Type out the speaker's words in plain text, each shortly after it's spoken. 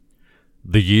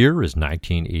The year is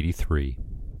 1983.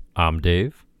 I'm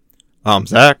Dave. I'm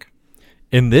Zach.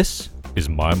 And this is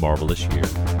My Marvelous Year.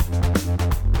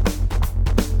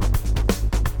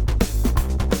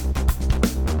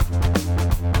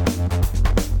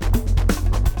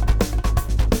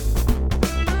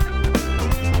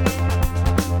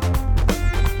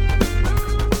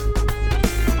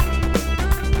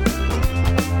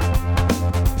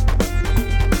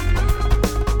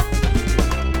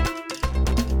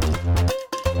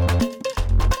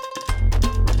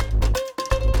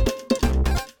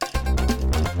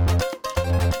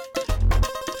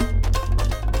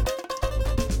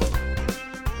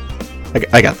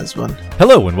 I got this one.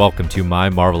 Hello and welcome to My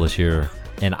Marvelous Year.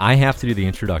 And I have to do the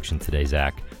introduction today,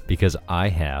 Zach, because I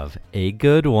have a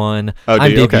good one. Oh,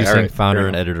 I'm Dave okay, Busing, right. founder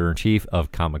and editor-in-chief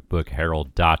of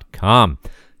comicbookherald.com,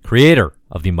 creator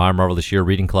of the My Marvelous Year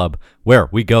Reading Club, where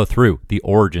we go through the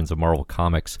origins of Marvel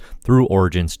Comics through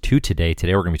origins to today.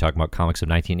 Today we're going to be talking about Comics of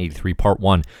 1983, Part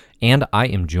 1. And I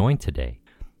am joined today.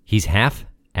 He's half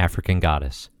African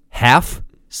goddess, half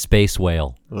space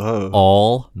whale,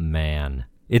 all man.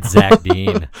 It's Zach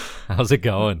Dean. How's it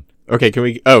going? Okay,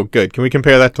 good. Can we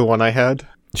compare that to the one I had?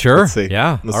 Sure. Let's see.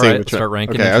 Yeah. Let's All see right. which Start one.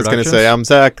 ranking Okay, I was going to say I'm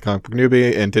Zach, the comic book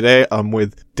newbie, and today I'm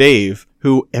with Dave,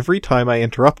 who every time I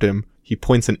interrupt him, he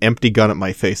points an empty gun at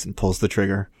my face and pulls the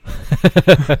trigger.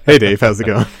 Hey, Dave, how's it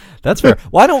going? That's fair.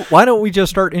 Why don't we just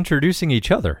start introducing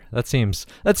each other? That seems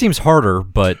harder,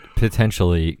 but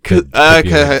potentially could be able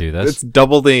to do this. It's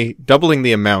doubling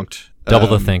the amount. Double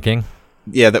the thinking.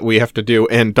 Yeah, that we have to do,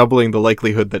 and doubling the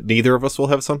likelihood that neither of us will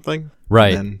have something.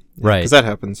 Right. Right. Because that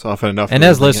happens often enough. And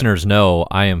as listeners know,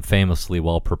 I am famously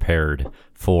well prepared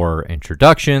for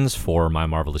introductions, for My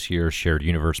Marvelous Year Shared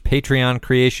Universe Patreon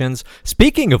creations.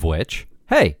 Speaking of which,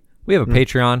 hey, we have a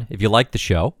Patreon. If you like the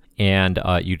show and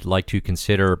you'd like to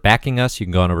consider backing us, you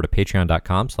can go on over to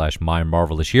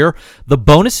patreon.com/mymarvelousyear. The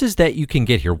bonuses that you can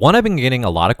get here, one I've been getting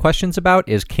a lot of questions about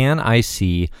is, can I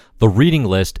see the reading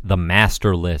list, the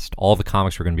master list, all the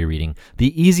comics we're going to be reading?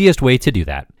 The easiest way to do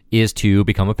that is to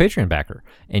become a Patreon backer,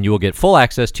 and you will get full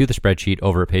access to the spreadsheet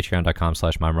over at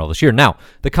patreon.com/mymarvelousyear. Now,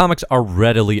 the comics are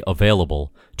readily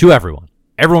available to everyone.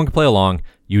 Everyone can play along.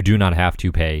 You do not have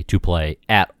to pay to play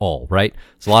at all, right?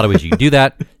 There's a lot of ways you can do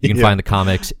that. You can find the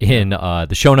comics in the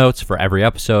show notes for every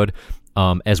episode,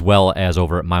 as well as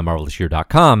over at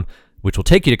mymarvelousyear.com, which will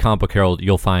take you to Comic Book Herald.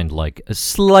 You'll find like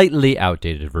slightly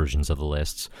outdated versions of the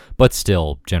lists, but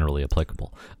still generally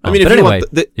applicable. I mean, but anyway,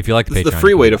 if you like the Patreon, the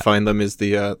free way to find them is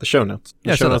the show notes. The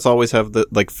Yeah, show so notes always have the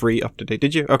free up to date.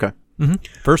 Did you? Okay.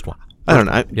 First one. I don't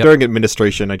know. During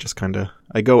administration, I just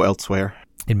I go elsewhere.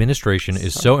 Administration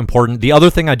is so important. The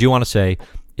other thing I do want to say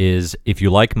is, if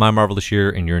you like My Marvelous Year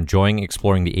and you're enjoying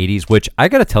exploring the 80s, which I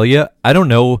got to tell you, I don't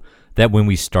know that when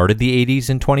we started the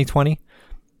 80s in 2020,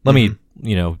 let me,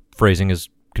 phrasing is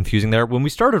confusing there. When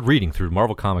we started reading through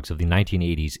Marvel Comics of the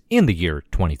 1980s in the year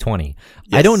 2020,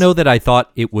 I don't know that I thought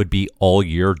it would be all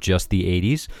year just the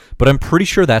 80s, but I'm pretty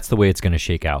sure that's the way it's going to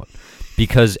shake out.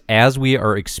 Because as we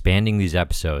are expanding these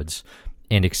episodes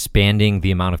and expanding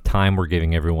the amount of time we're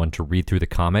giving everyone to read through the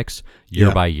comics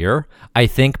year by year, I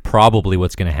think probably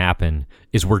what's going to happen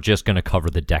is we're just going to cover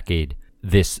the decade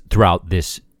throughout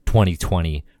this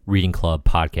 2020 Reading Club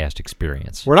podcast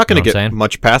experience. We're not going to get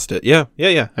much past it. Yeah.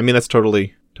 I mean, that's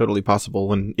totally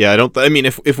possible. And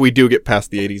if we do get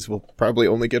past the 80s, we'll probably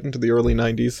only get into the early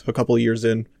 90s a couple of years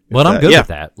in. Well, I'm good with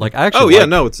that. Like, I actually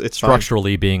it's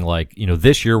structurally fine. being like,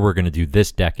 this year we're going to do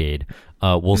this decade.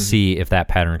 We'll see if that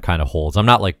pattern kind of holds. I'm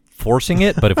not like forcing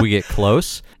it, but if we get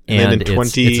close and it's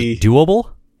doable,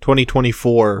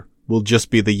 2024 will just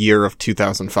be the year of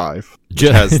 2005.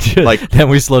 Then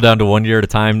we slow down to 1 year at a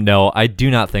time. No, I do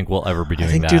not think we'll ever be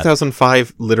doing that. I think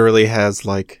 2005 literally has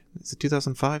is it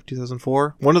 2005,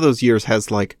 2004? One of those years has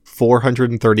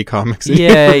 430 comics.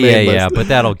 Yeah. But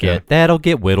that'll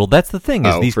get whittled. That's the thing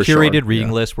is these curated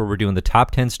reading lists where we're doing the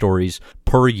top 10 stories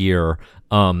per year.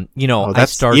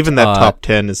 That top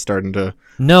 10 is starting to.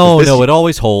 No, it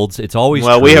always holds. It's always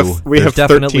true. we have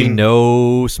definitely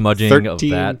no smudging of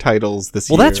that. Titles this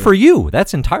year. Well, that's for you.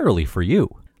 That's entirely for you.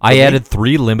 I added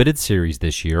 3 limited series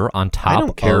this year on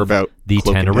top of the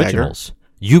 10 originals.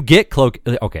 You get Cloak.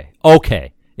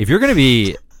 Okay. If you're going to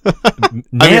be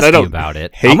nasty about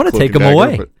it, I'm going to take them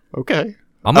away. Okay.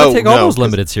 I'm going to take all those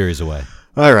limited series away.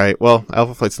 All right. Well,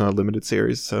 Alpha Flight's not a limited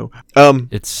series, so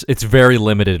it's very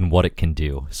limited in what it can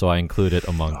do. So I include it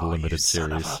among the limited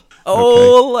series.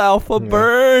 Alpha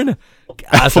Burn!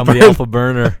 God, somebody Alpha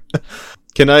Burner.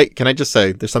 Can I just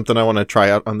say there's something I want to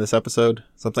try out on this episode?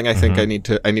 Something I think I need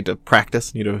to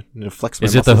practice. Need to flex my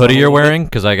muscles. Is it the hoodie you're wearing?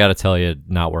 Because I got to tell you,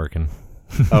 not working.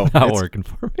 Oh, Not working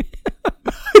for me.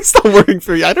 it's not working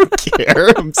for you. I don't care.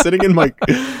 I'm sitting in my.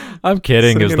 I'm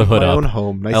kidding. It was the hood my up. own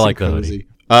home. Nice I like and the cozy.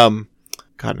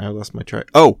 God, now I lost my track.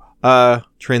 Oh,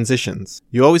 transitions.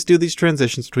 You always do these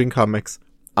transitions between comics.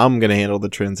 I'm gonna handle the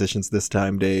transitions this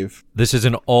time, Dave. This is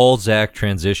an all Zach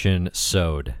transition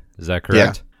sewed. Is that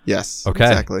correct? Yeah. Yes. Okay.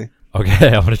 Exactly. Okay,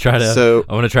 I'm gonna try to. So-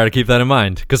 I'm gonna try to keep that in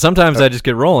mind because sometimes I just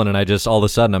get rolling and I just all of a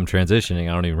sudden I'm transitioning.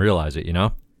 I don't even realize it. You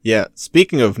know. Yeah.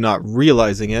 Speaking of not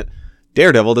realizing it,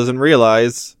 Daredevil doesn't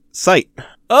realize sight.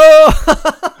 Oh!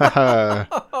 Haha.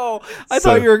 Oh, I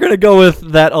thought you were gonna go with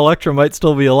that. Elektra might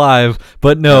still be alive,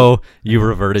 but no, you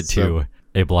reverted to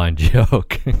a blind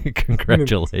joke.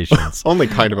 Congratulations. Only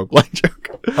kind of a blind joke.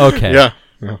 Okay.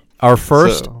 Yeah. Our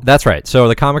first. So- That's right. So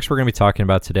the comics we're gonna be talking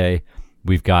about today.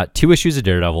 We've got 2 issues of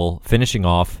Daredevil, finishing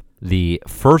off the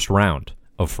first round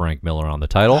of Frank Miller on the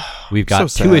title. We've got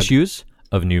So 2 sad. issues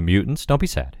of New Mutants. Don't be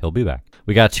sad. He'll be back.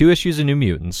 We got 2 issues of New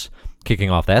Mutants,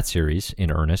 kicking off that series in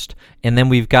earnest. And then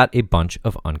we've got a bunch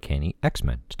of Uncanny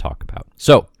X-Men to talk about.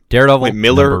 So, Daredevil. Wait,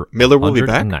 Miller will be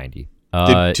back? 190.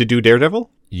 To do Daredevil?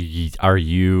 Are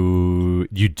you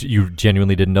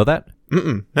genuinely didn't know that?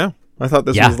 No. I thought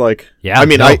this Yeah. was like. Yeah, I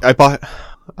mean, no. I bought.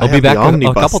 I He'll be have back the a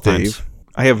omnibus, couple Dave. times.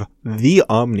 I have the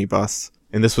omnibus,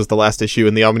 and this was the last issue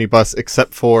in the omnibus,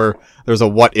 except for there's a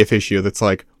what if issue that's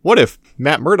like, what if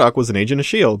Matt Murdock was an agent of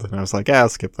S.H.I.E.L.D.? And I was like,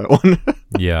 skip that one.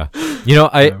 Yeah. You know,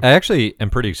 I actually am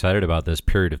pretty excited about this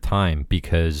period of time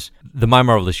because the My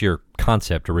Marvelous Year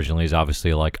concept originally is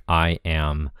obviously like, I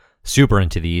am super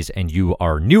into these and you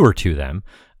are newer to them.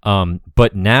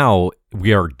 But now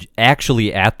we are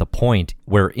actually at the point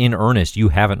where in earnest you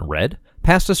haven't read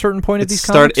past a certain point of these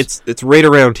comics. It's right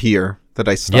around here that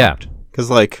I stopped. Because,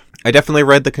 like, I definitely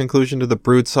read the conclusion to the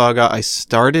Brood Saga. I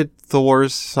started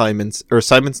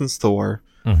Simonson's Thor.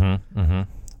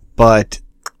 But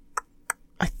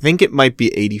I think it might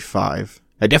be 85.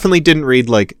 I definitely didn't read,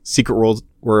 like, Secret Wars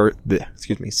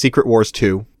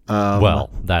 2. Well,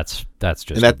 that's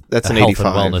just and that's a an health 85.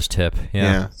 and wellness tip.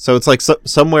 Yeah. So it's like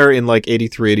somewhere in like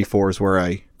 83, 84 is where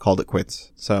I called it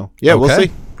quits. So yeah, We'll Okay.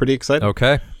 see. Pretty excited.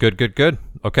 Okay. Good.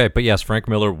 Okay, but yes, Frank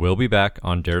Miller will be back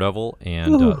on Daredevil,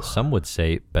 and some would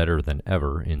say better than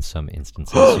ever in some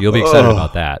instances. So you'll be excited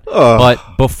about that. But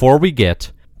before we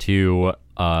get to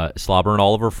slobbering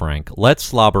all over Frank, let's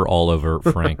slobber all over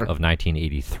Frank of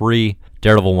 1983,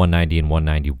 Daredevil 190 and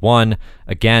 191.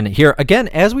 Again,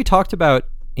 as we talked about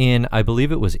in, I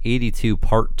believe it was 82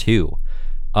 Part 2,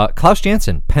 Klaus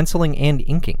Janson penciling and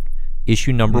inking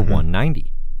issue number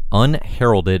 190.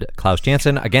 Unheralded Klaus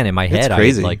Janson. Again, in my head, I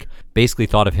crazy. like basically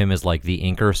thought of him as like the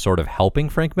inker sort of helping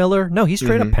Frank Miller. No, he's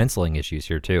straight up penciling issues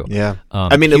here too. Yeah.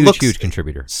 I mean, huge, it looks huge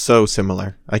contributor. so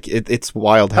similar. Like it's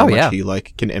wild how Oh, much yeah. he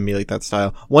like can emulate that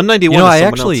style. 191 You know, is I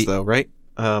someone actually- else though, right?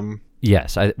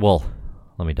 Yes,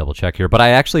 let me double check here. But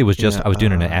I actually was Yeah, I was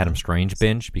doing an Adam Strange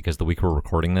binge because the week we're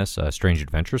recording this, Strange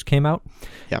Adventures came out.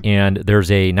 Yeah. And there's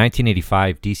a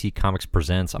 1985 DC Comics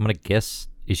Presents, I'm going to guess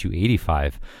issue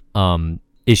 85,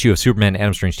 issue of Superman and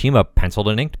Adam Strange team up, penciled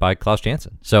and inked by Klaus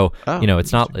Janson. So,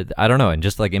 it's not, I don't know. And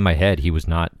just like in my head, he was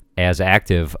not as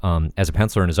active as a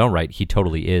penciler in his own right. He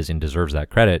totally is and deserves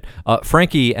that credit.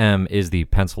 Frankie M is the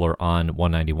penciler on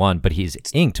 191, but he's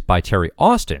inked by Terry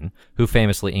Austin, who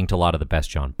famously inked a lot of the best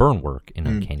John Byrne work in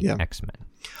Uncanny X-Men.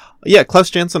 Yeah,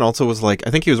 Klaus Janson also was like, I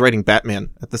think he was writing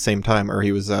Batman at the same time, or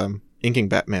he was inking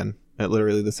Batman at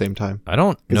literally the same time. I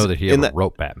don't know that he in ever that-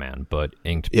 wrote Batman, but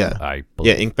inked. Yeah. I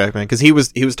believe. Yeah, inked Batman, because he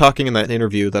was talking in that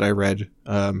interview that I read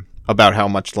about how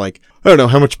much, like, I don't know,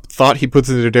 how much thought he puts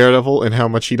into Daredevil and how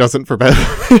much he doesn't for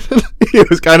Batman. He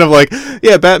was kind of like,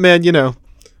 yeah, Batman,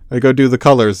 I go do the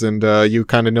colors and you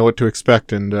kind of know what to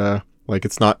expect, and like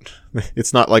it's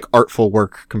not like artful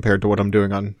work compared to what I'm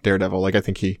doing on Daredevil. Like I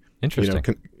think he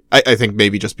Interesting. I think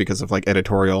maybe just because of like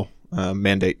editorial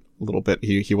mandate a little bit,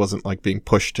 he wasn't like being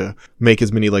pushed to make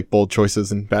as many like bold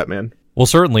choices in Batman. Well,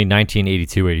 certainly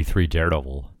 1982-83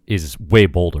 Daredevil is way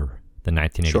bolder than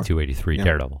 1982-83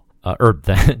 Daredevil,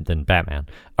 than Batman.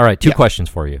 All right, two questions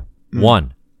for you.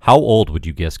 One, how old would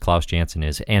you guess Klaus Janson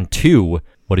is? And two,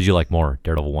 what did you like more,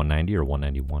 Daredevil 190 or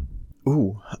 191?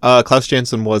 Ooh, Klaus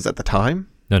Janson was at the time.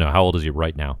 No, how old is he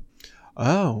right now?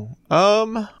 Oh,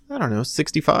 I don't know,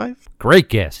 65. Great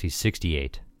guess. He's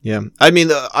 68. Yeah, I mean,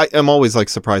 I'm always like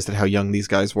surprised at how young these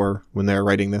guys were when they were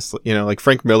writing this. Like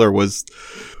Frank Miller was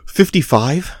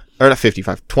 55, or not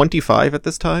 55, 25 at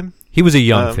this time. He was a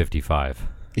young 55.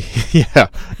 Yeah.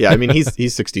 I mean,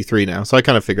 he's 63 now, so I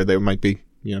kind of figured they might be,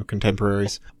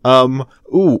 contemporaries.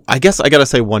 I guess I gotta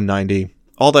say 190.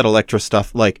 All that Elektra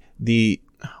stuff, like the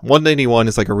 191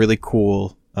 is like a really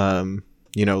cool,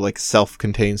 like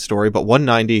self-contained story, but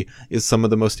 190 is some of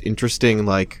the most interesting,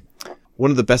 like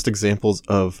one of the best examples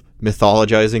of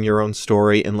mythologizing your own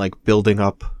story and like building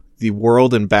up the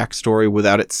world and backstory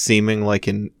without it seeming like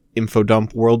an info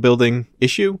dump world building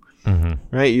issue.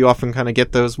 Mm-hmm. Right? You often kind of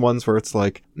get those ones where it's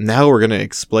like, now we're going to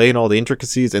explain all the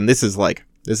intricacies, and this is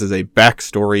a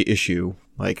backstory issue,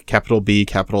 like capital B,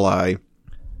 capital I.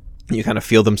 You kind of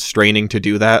feel them straining to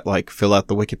do that, like fill out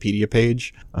the Wikipedia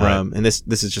page. Right. And this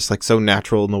is just like so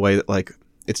natural in the way that like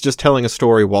it's just telling a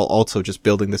story while also just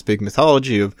building this big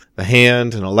mythology of the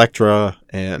Hand and Elektra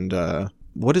and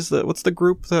what's the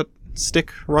group that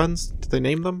Stick runs? Did they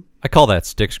name them? I call that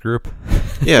Styx Group.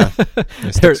 Yeah.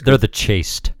 They're the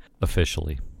Chaste,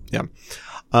 officially. Yeah.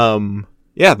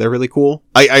 Yeah, they're really cool.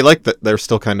 I like that they're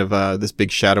still kind of this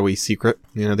big shadowy secret.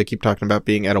 They keep talking about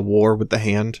being at a war with the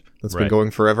Hand that's been Right.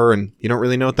 going forever, and you don't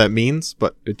really know what that means,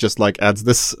 but it just like adds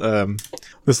this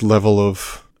this level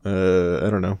of I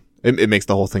don't know. It makes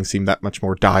the whole thing seem that much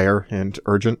more dire and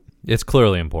urgent. It's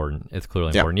clearly important.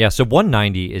 Yeah, so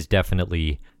 190 is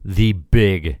definitely the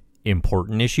big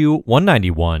important issue.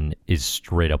 191 is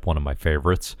straight up one of my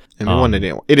favorites. And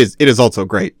 191, it is also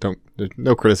great. There's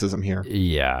no criticism here.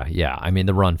 Yeah. I mean,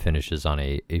 the run finishes on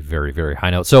a very, very high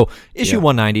note. So issue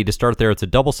 190, to start there, it's a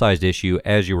double-sized issue.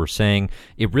 As you were saying,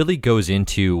 it really goes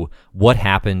into what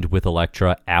happened with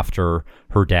Elektra after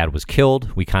her dad was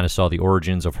killed. We kind of saw the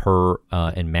origins of her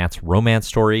and Matt's romance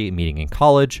story, meeting in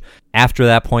college. After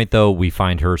that point, though, we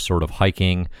find her sort of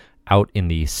hiking out in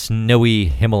the snowy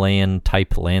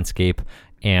Himalayan-type landscape,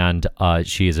 and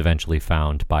she is eventually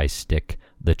found by Stick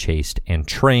the Chaste and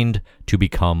trained to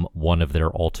become one of their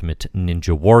ultimate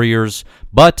ninja warriors.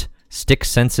 But Stick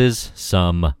senses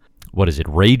some,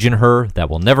 rage in her that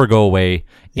will never go away,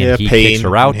 and he pain kicks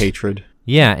her out. and hatred.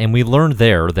 Yeah, and we learned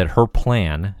there that her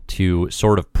plan to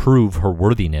sort of prove her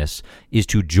worthiness is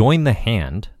to join the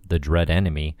Hand, the dread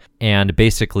enemy, and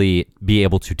basically be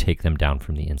able to take them down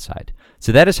from the inside.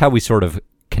 So that is how we sort of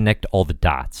connect all the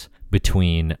dots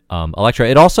between Elektra.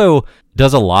 It also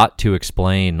does a lot to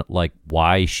explain like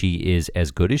why she is as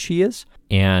good as she is,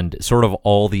 and sort of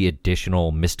all the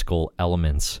additional mystical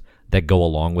elements that go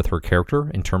along with her character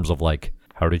in terms of like,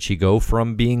 how did she go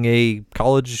from being a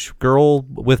college girl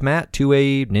with Matt to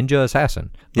a ninja assassin?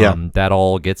 Yeah. That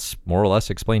all gets more or less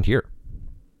explained here.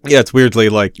 Yeah, it's weirdly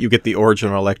like you get the origin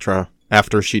of Elektra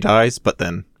after she dies, but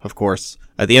then, of course,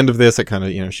 at the end of this, it kind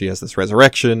of, she has this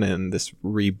resurrection and this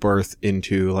rebirth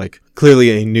into like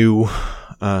clearly a new,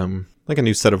 like a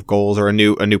new set of goals or a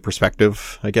new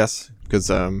perspective, I guess, because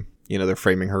they're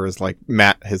framing her as like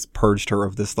Matt has purged her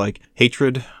of this like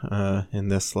hatred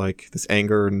and this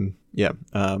anger and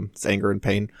this anger and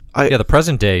pain. The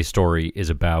present day story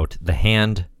is about the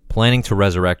Hand planning to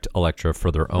resurrect Elektra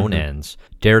for their own ends.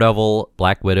 Daredevil,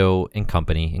 Black Widow, and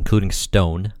company, including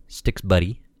Stone, Stick's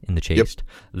buddy in the Chaste,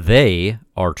 they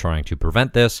are trying to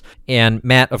prevent this. And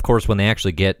Matt, of course, when they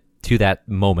actually get to that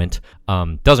moment,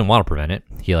 doesn't want to prevent it.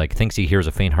 He thinks he hears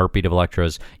a faint heartbeat of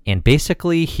Elektra's, and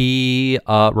basically he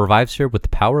revives her with the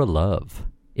power of love.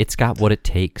 It's got what it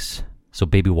takes. So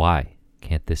baby, why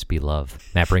can't this be love?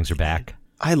 Matt brings her back.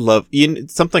 I love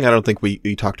something I don't think we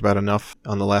talked about enough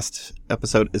on the last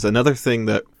episode is another thing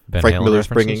that Van Frank Halen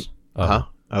Miller's references? bringing.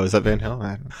 Oh, is that Van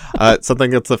Halen? Something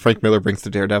that Frank Miller brings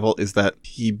to Daredevil is that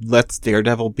he lets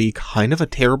Daredevil be kind of a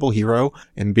terrible hero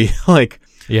and be like,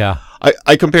 Yeah.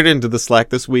 I compared it into the Slack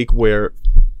this week where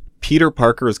Peter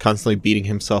Parker is constantly beating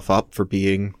himself up for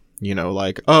being,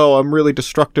 oh, I'm really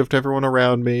destructive to everyone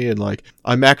around me, and like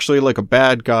I'm actually like a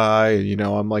bad guy, and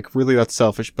I'm like really that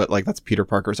selfish, but like that's Peter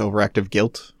Parker's overactive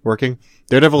guilt working.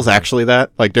 Daredevil's actually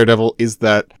that. Like Daredevil is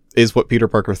what Peter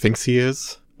Parker thinks he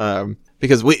is.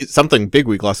 Because something big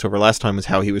we glossed over last time was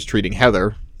how he was treating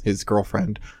Heather, his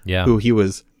girlfriend, who he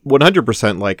was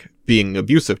 100% like being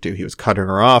abusive to. He was cutting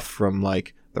her off from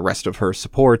like the rest of her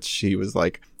supports. She was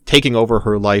like taking over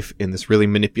her life in this really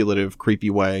manipulative, creepy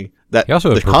way. That He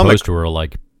also the proposed to her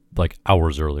like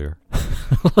hours earlier,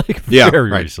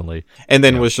 very recently, and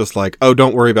then was just like, "Oh,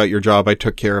 don't worry about your job. I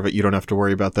took care of it. You don't have to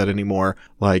worry about that anymore."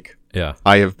 Like,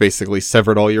 I have basically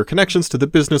severed all your connections to the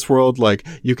business world. Like,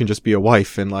 you can just be a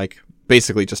wife, and like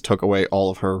basically just took away all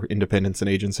of her independence and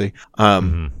agency.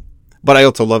 But I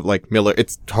also love like Miller.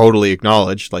 It's totally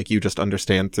acknowledged. Like you just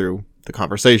understand through the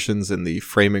conversations and the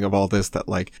framing of all this that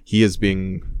like he is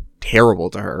being terrible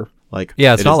to her. Like,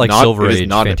 it's not like Silver Age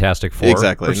Fantastic Four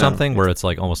or something no. where it's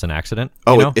like almost an accident.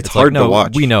 It's hard to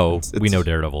watch. We know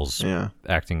Daredevil's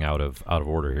acting out of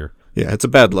order here. Yeah, it's a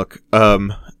bad look. I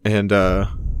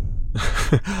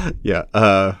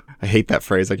hate that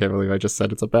phrase. I can't believe I just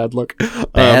said it's a bad look.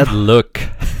 Bad look.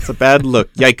 It's a bad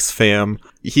look. Yikes, fam.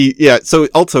 So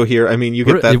also here, I mean, you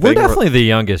get that. We're definitely the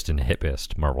youngest and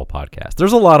hippest Marvel podcast.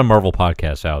 There's a lot of Marvel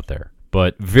podcasts out there,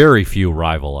 but very few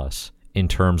rival us in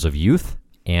terms of youth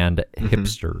and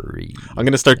hipstery. I'm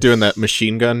gonna start doing that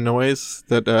machine gun noise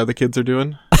that the kids are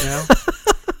doing now.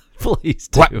 Please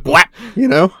do. What? You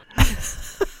know?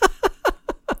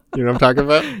 You know what I'm talking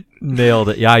about? Nailed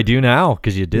it. Yeah, I do now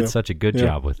because you did such a good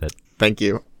job with it. Thank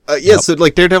you. So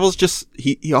like Daredevil's just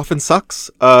he often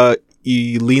sucks.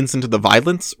 He leans into the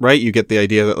violence, right? You get the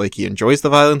idea that like he enjoys the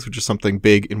violence, which is something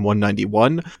big in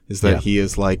 191. Is that he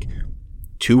is like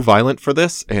too violent for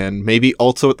this, and maybe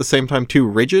also at the same time too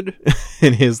rigid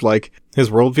in his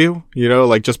worldview. You know,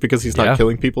 like just because he's not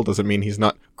killing people doesn't mean he's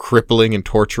not crippling and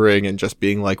torturing and just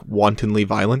being like wantonly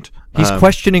violent. He's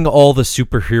questioning all the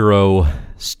superhero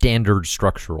standard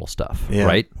structural stuff,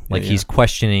 right? Like he's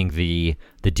questioning the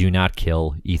do not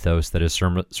kill ethos that has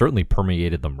certainly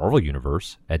permeated the Marvel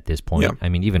universe at this point. I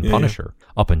mean, even Punisher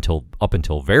up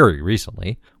until very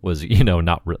recently was, you know,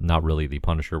 not really the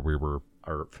Punisher we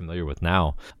are familiar with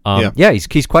now.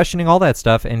 He's questioning all that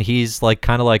stuff, and he's like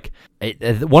kind of like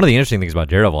one of the interesting things about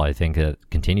Daredevil, I think, that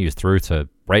continues through to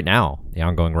right now, the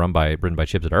ongoing run written by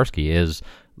Chip Zdarsky, is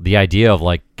the idea of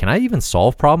like, can I even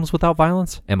solve problems without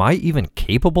violence? Am I even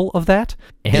capable of that?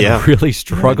 And really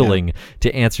struggling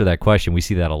to answer that question. We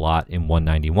see that a lot in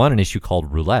 191, an issue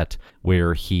called Roulette,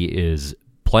 where he is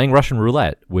playing Russian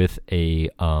roulette with a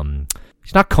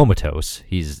he's not comatose.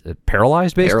 He's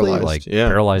paralyzed, basically,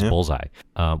 paralyzed bullseye,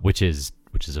 which is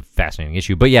a fascinating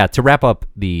issue. But yeah, to wrap up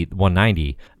the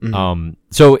 190,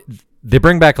 so they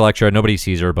bring back Elektra. Nobody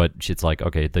sees her, but it's like,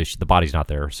 okay, the body's not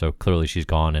there, so clearly she's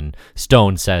gone. And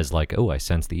Stone says like, oh, I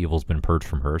sense the evil's been purged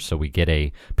from her, so we get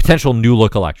a potential new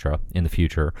look Elektra in the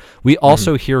future. We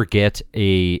also here get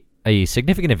a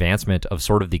significant advancement of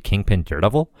sort of the Kingpin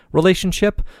Daredevil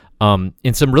relationship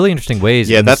in some really interesting ways,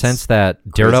 in the sense that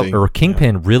Daredevil or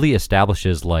Kingpin really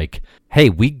establishes like,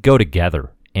 hey, we go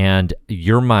together, and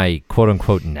you're my quote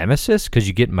unquote nemesis because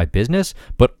you get in my business,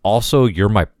 but also you're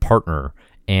my partner,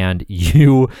 and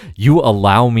you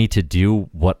allow me to do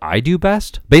what I do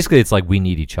best. Basically, it's like we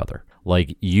need each other.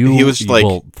 Like he was like,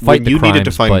 will fight the crimes, needed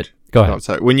to find. Go ahead. Oh,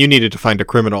 sorry. When you needed to find a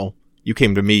criminal, you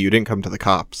came to me. You didn't come to the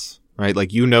cops. Right,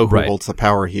 like you know who holds the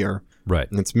power here,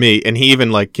 right? And it's me. And he even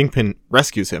like Kingpin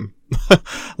rescues him,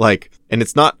 like, and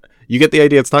it's not. You get the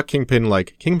idea. It's not Kingpin.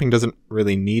 Like Kingpin doesn't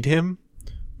really need him,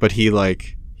 but he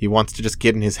wants to just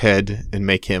get in his head and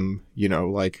make him, you know,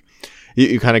 like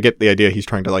you kind of get the idea. He's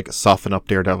trying to like soften up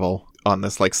Daredevil on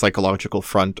this like psychological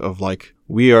front of like,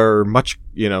 we are much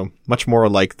more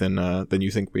alike than you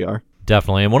think we are.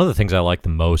 Definitely. And one of the things I like the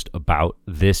most about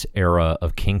this era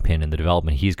of Kingpin and the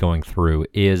development he's going through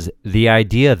is the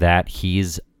idea that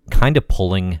he's kind of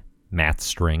pulling Matt's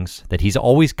strings, that he's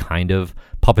always kind of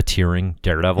puppeteering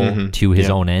Daredevil to his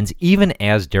own ends. Even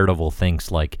as Daredevil thinks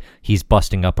like he's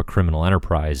busting up a criminal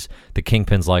enterprise, the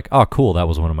Kingpin's like, oh, cool, that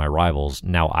was one of my rivals.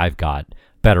 Now I've got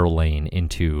better lane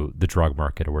into the drug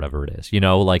market or whatever it is, you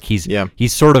know, like he's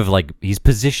sort of like, he's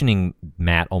positioning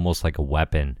Matt almost like a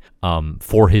weapon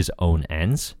for his own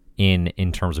ends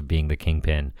in terms of being the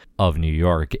Kingpin of New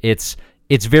York. It's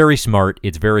very smart.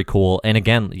 It's very cool. And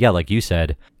again, like you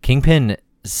said, Kingpin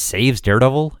saves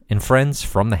Daredevil and friends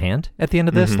from the hand at the end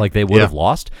of this. Like they would have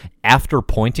lost after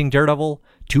pointing Daredevil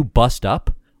to bust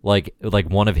up like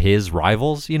one of his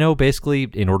rivals, you know, basically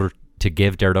in order to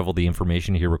give Daredevil the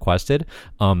information he requested.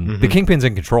 The Kingpin's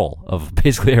in control of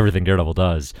basically everything Daredevil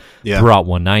does throughout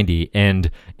 190, and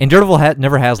Daredevil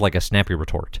never has like a snappy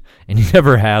retort, and he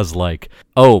never has like,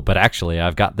 oh, but actually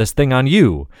I've got this thing on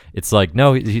you. It's like,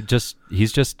 no,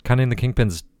 he's just kind of in the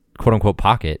Kingpin's quote unquote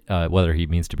pocket, whether he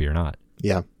means to be or not.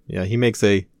 Yeah, he makes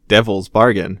a devil's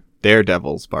bargain,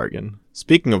 Daredevil's bargain.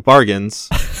 Speaking of bargains,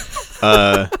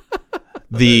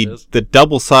 the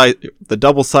double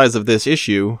size of this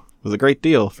issue was a great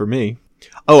deal for me.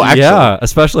 Oh, actually, yeah,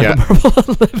 especially at Marvel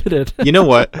Unlimited. You know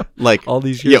what? Like all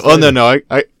these years. Yeah. Oh no,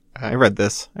 I read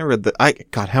this.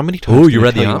 God, how many times? Oh, you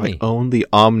read the Omni? I own the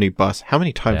omnibus. How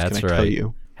many times can I tell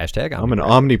you? Hashtag I'm an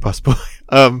omnibus boy.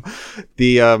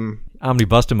 Omni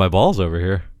busting my balls over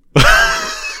here.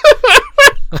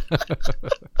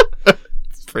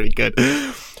 It's pretty good.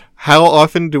 How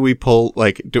often do we pull,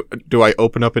 like, do I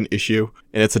open up an issue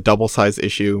and it's a double size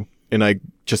issue and I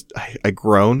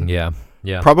groan? Yeah.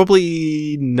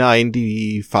 Probably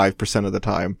 95% of the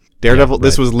time. Daredevil,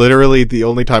 this was literally the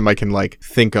only time I can, like,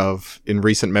 think of in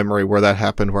recent memory where that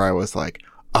happened, where I was like,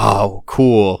 oh,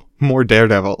 cool, more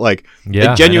Daredevil. Like,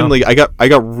 genuinely, I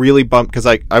got really bummed because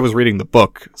I was reading the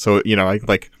book. So, you know, I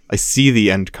see the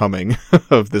end coming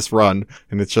of this run,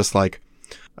 and it's just like,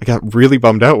 I got really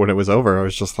bummed out when it was over. I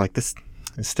was just like, this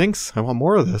it stinks. I want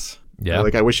more of this. Yeah.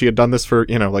 Like, I wish he had done this for,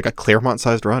 like a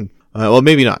Claremont-sized run. Well,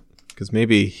 maybe not, because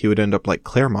maybe he would end up like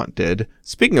Claremont did.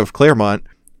 Speaking of Claremont,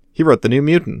 he wrote The New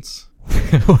Mutants.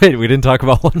 Wait, we didn't talk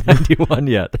about 191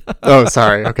 yet. Oh,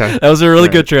 sorry. Okay. That was a really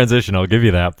good transition. I'll give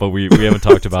you that, but we haven't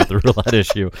talked about the roulette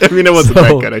issue. I mean, it wasn't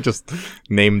that good. I just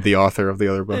named the author of the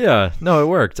other book. Yeah, no, it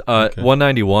worked.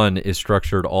 191 is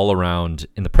structured all around,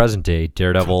 in the present day,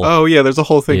 Daredevil Oh, yeah, there's a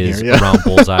whole thing is here. Yeah. around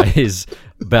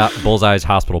Bullseye's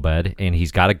hospital bed, and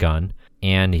he's got a gun,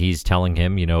 and he's telling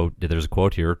him, there's a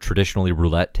quote here, traditionally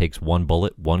roulette takes 1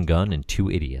 bullet, 1 gun, and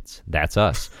 2 idiots. That's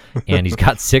us. And he's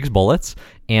got 6 bullets,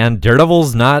 and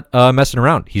Daredevil's not messing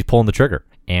around. He's pulling the trigger,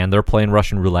 and they're playing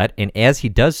Russian roulette, and as he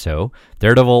does so,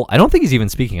 Daredevil, I don't think he's even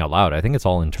speaking out loud. I think it's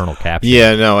all internal caption.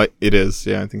 Yeah, no, it is.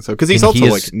 Yeah, I think so. Because he's And also, he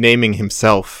is- like, naming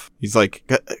himself. He's like,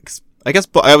 I guess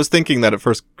I was thinking that at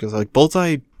first, because, like,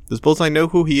 does Bullseye know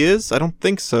who he is? I don't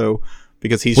think so.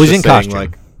 Because he's Well, just he's in saying, costume,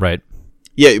 like, right?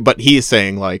 yeah, but he is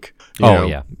saying, like,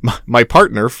 my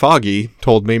partner, Foggy,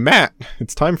 told me, Matt,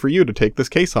 it's time for you to take this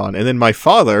case on. And then my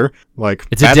father, like,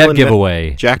 It's a dead Madeline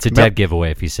giveaway. Jack It's a dead giveaway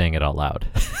if he's saying it out loud.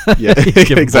 Yeah, He's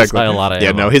giving exactly. Bullseye a lot of yeah,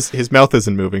 ammo. no, his mouth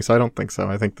isn't moving, so I don't think so.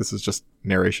 I think this is just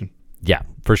narration. Yeah,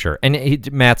 for sure.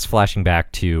 And Matt's flashing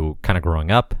back to kind of growing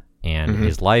up and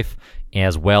his life,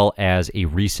 as well as a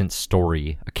recent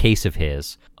story, a case of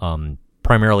his,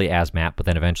 primarily as Matt, but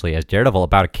then eventually as Daredevil,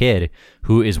 about a kid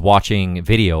who is watching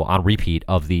video on repeat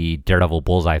of the Daredevil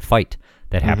Bullseye fight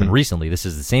that happened recently. This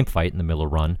is the same fight in the Miller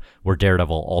run where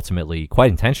Daredevil ultimately,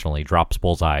 quite intentionally, drops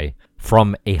Bullseye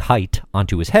from a height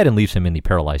onto his head and leaves him in the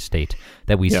paralyzed state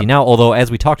that we see now. Although,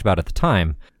 as we talked about at the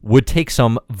time, would take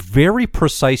some very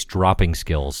precise dropping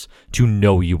skills to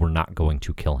know you were not going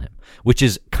to kill him, which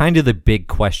is kind of the big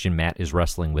question Matt is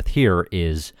wrestling with here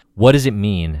is, what does it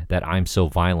mean that I'm so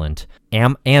violent?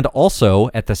 And also,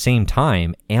 at the same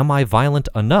time, am I violent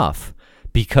enough?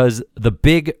 Because the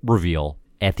big reveal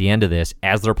at the end of this,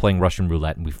 as they're playing Russian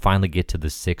roulette, and we finally get to the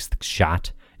 6th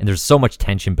shot, and there's so much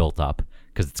tension built up,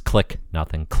 because it's click,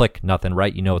 nothing,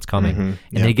 right? You know it's coming. And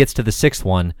then he gets to the 6th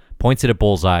one, points it at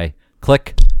Bullseye,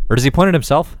 click, or does he point at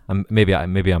himself? Maybe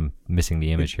I'm missing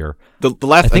the image here. The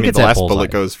last Bullseye.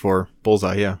 bullet goes for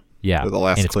Bullseye, yeah. Yeah, The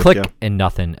last and it's click, and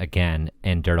nothing again.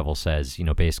 And Daredevil says,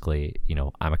 basically,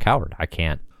 I'm a coward. I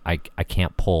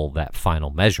can't pull that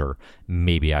final measure.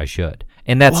 Maybe I should.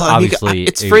 And that's obviously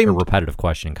a repetitive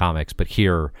question in comics. But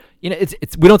here,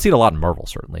 it's we don't see it a lot in Marvel,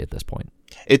 certainly at this point.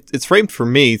 It's framed for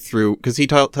me through, because he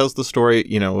tells the story,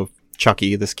 of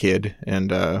Chucky, this kid,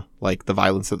 and like the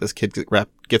violence that this kid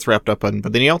gets wrapped up in.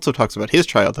 But then he also talks about his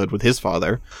childhood with his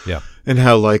father, and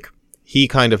how like he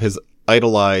kind of has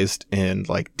idolized and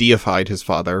like deified his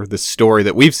father. This story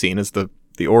that we've seen is the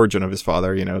origin of his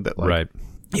father. That like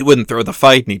he wouldn't throw the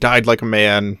fight and he died like a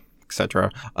man,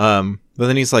 etc. But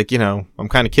then he's like, I'm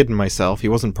kind of kidding myself. He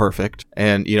wasn't perfect,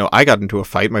 and I got into a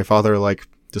fight. My father like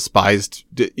despised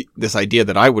this idea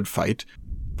that I would fight.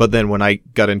 But then when I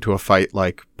got into a fight,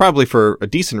 like probably for a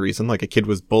decent reason, like a kid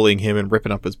was bullying him and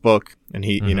ripping up his book, and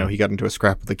he, he got into a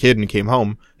scrap with a kid and he came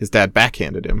home, his dad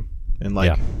backhanded him, and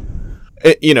like,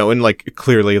 in like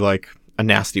clearly like a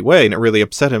nasty way, and it really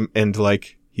upset him. And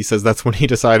like he says, that's when he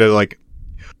decided like,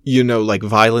 like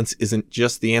violence isn't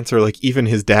just the answer. Like even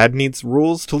his dad needs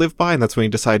rules to live by, and that's when he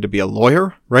decided to be a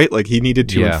lawyer, right? Like he needed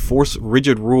to enforce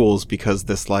rigid rules because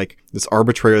this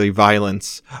arbitrary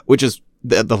violence, which is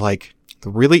the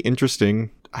really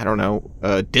interesting,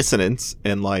 dissonance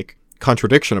and like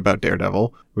contradiction about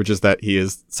Daredevil, which is that he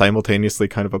is simultaneously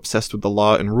kind of obsessed with the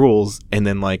law and rules and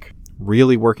then like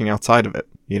really working outside of it,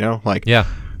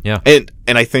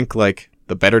 And I think like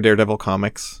the better Daredevil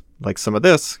comics, like some of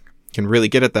this, can really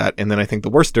get at that. And then I think the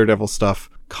worst Daredevil stuff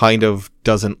kind of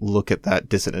doesn't look at that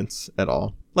dissonance at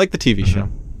all. Like the TV show.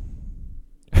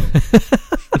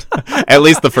 At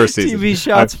least the first season. TV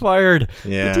shots fired.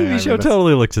 Yeah. The TV show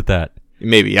totally looks at that.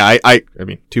 Maybe. I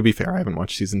mean, to be fair, I haven't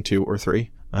watched season 2 or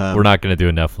 3. We're not going to do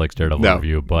a Netflix Daredevil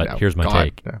review, but here's my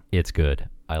take. No. It's good.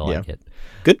 I like it.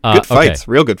 Good fights.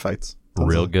 Okay. Real good fights.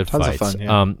 Good tons fights. Of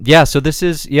fun, so this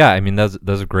is,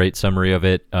 that's a great summary of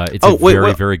it. It's a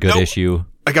very good issue.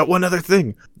 I got one other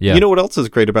thing. Yeah. You know what else is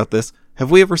great about this? Have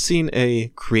we ever seen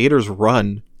a creator's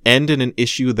run end in an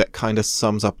issue that kind of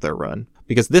sums up their run?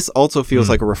 Because this also feels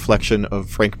like a reflection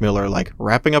of Frank Miller, like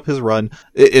wrapping up his run.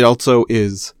 It also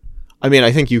is, I mean,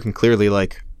 I think you can clearly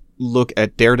like look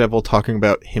at Daredevil talking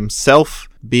about himself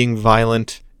being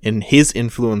violent and his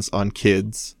influence on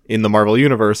kids in the Marvel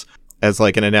Universe as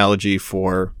like an analogy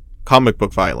for comic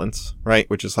book violence, right?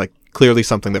 Which is like clearly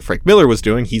something that Frank Miller was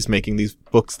doing. He's making these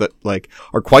books that like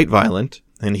are quite violent,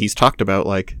 and he's talked about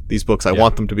like these books, I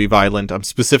want them to be violent. I'm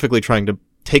specifically trying to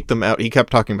take them out. He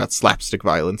kept talking about slapstick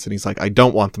violence, and he's like, I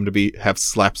don't want them to have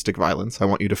slapstick violence. I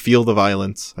want you to feel the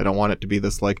violence. I don't want it to be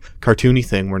this like cartoony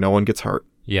thing where no one gets hurt.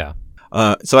 Yeah.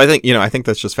 So I think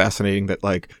that's just fascinating that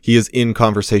like he is in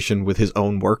conversation with his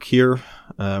own work here,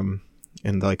 in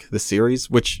like the series,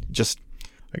 which just,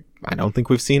 like, I don't think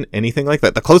we've seen anything like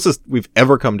that. The closest we've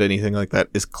ever come to anything like that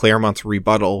is Claremont's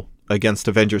rebuttal against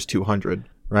Avengers 200,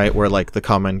 right? Where like the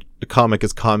comic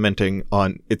is commenting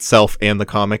on itself and the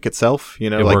comic itself,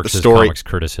 It like works the story. as comics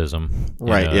criticism,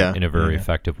 Right, in a very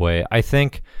effective way. I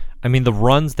think, the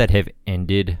runs that have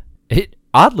ended,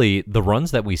 oddly, the runs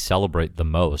that we celebrate the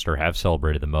most or have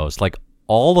celebrated the most, like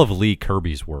all of Lee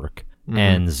Kirby's work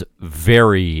ends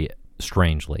very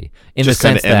strangely in just the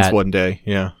sense ends that one day.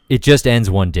 Yeah. it just ends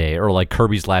one day, or like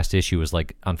Kirby's last issue is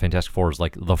like on Fantastic Four is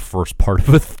like the first part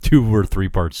of a 2 or 3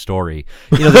 part story.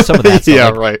 There's some of that stuff. Yeah,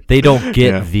 like, right. They don't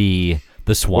get the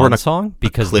swan song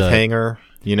because cliffhanger,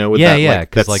 with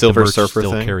because that like Silver the merch Surfer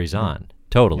still thing carries on.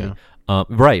 Totally. Yeah.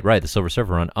 Right, the Silver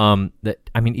Surfer run.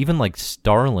 Even like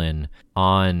Starlin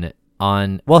on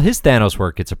his Thanos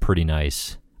work, it's a pretty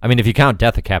nice. If you count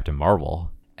Death of Captain Marvel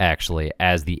actually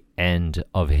as the end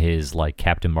of his like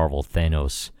Captain Marvel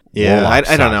Thanos. Yeah, I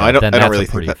don't know. I don't really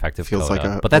think that effective feels coda,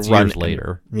 like but that's run years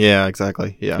later. Yeah,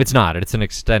 exactly. Yeah, it's not. It's an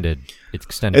extended.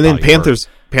 And then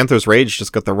Panther's Rage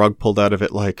just got the rug pulled out of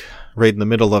it, like right in the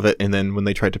middle of it. And then when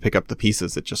they tried to pick up the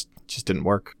pieces, it just didn't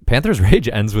work. Panther's Rage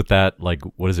ends with that like,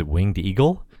 what is it, Winged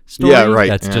Eagle story? Yeah, right.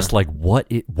 That's just like what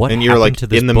and you're like to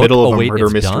this in the book? middle of a murder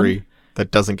it's mystery done? That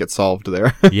doesn't get solved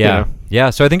there. Yeah, yeah.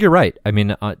 So I think you're right.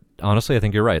 Honestly, I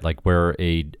think you're right. Like where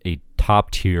a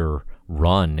top tier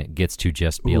run gets to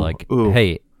just be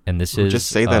hey, and this is just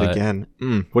say that again.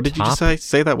 What did you just say?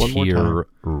 Say that one more time.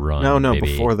 Run, no, baby.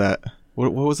 Before that.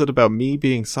 What was it about me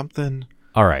being something?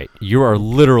 All right, you are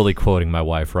literally quoting my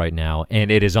wife right now, and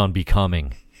it is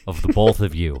unbecoming of the both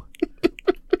of you.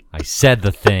 I said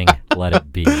the thing. Let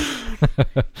it be.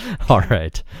 All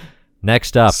right.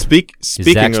 Next up, speaking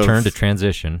Zach's of, turn to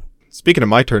transition. Speaking of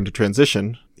my turn to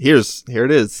transition, here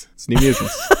it is. It's New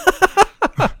Mutants.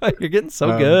 You're getting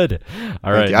so good.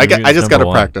 All right, I just got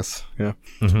to practice. Yeah.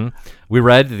 Mm-hmm. We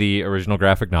read the original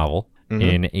graphic novel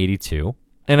in '82,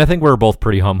 and I think we're both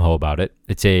pretty hum-ho about it.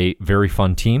 It's a very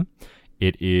fun team.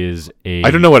 It is a.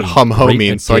 I don't know what hum-ho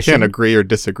means, so I can't agree or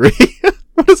disagree.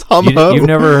 What is hum-ho? You've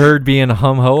never heard being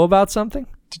hum-ho about something?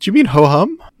 Did you mean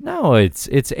ho-hum? No, it's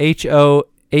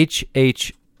HOHHOT.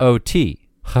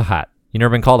 Ha-hat. You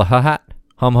never been called a ha-hat?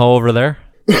 Hum-ho over there?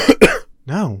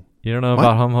 No. You don't know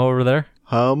about hum-ho over there?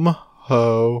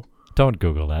 Hum-ho. Don't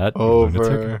Google that.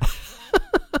 Over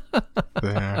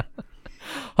there.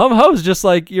 Hum-ho's just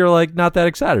like, you're like not that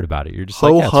excited about it. You're just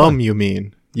like, ho-hum, you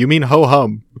mean. You mean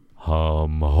ho-hum.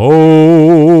 Hum-ho.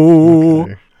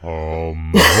 Okay.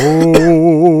 Hum-ho.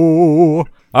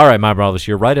 All right, My Marvelous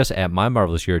Year. Write us at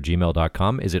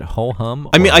mymarvelousyear@gmail.com. Is it ho-hum?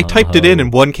 I typed it in,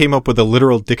 and one came up with a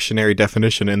literal dictionary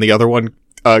definition, and the other one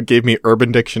gave me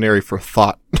Urban Dictionary for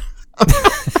thought.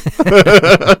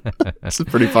 It's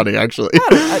pretty funny, actually.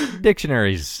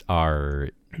 Dictionaries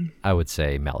are, I would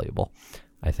say, malleable.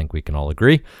 I think we can all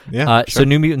agree. Yeah. So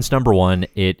New Mutants #1,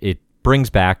 it brings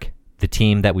back the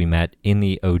team that we met in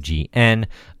the OGN.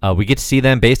 We get to see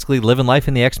them basically living life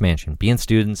in the X-Mansion, being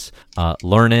students,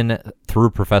 learning through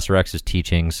Professor X's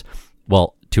teachings,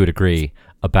 well, to a degree,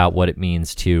 about what it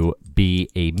means to be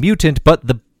a mutant. But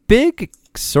the big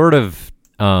sort of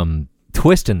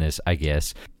twist in this, I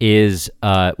guess, is,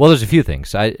 there's a few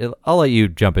things. I'll let you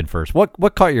jump in first.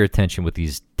 What caught your attention with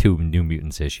these 2 New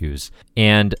Mutants issues?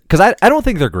 And because I don't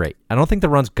think they're great. I don't think the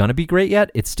run's going to be great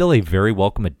yet. It's still a very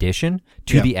welcome addition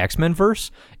to the X-Men verse.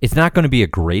 It's not going to be a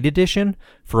great addition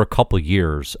for a couple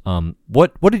years.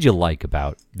 What did you like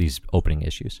about these opening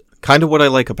issues? Kind of what I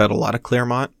like about a lot of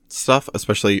Claremont stuff,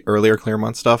 especially earlier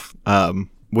Claremont stuff,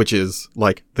 which is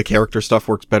like the character stuff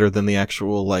works better than the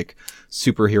actual like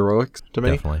superheroics to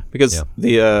me. Definitely. Because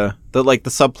the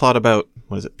subplot about,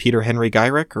 what is it, Peter Henry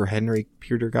Gyrich or Henry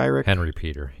Peter Gyrich? Henry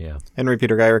Peter, yeah. Henry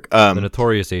Peter Gyrich. The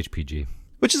notorious HPG.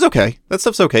 Which is okay. That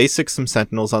stuff's okay. Six some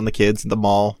Sentinels on the kids in the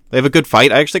mall. They have a good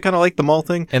fight. I actually kind of like the mall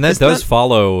thing. And that does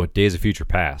follow Days of Future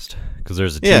Past, because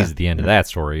there's a tease at the end of that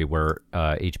story where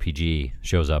HPG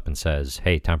shows up and says,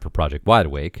 hey, time for Project Wide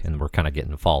Awake, and we're kind of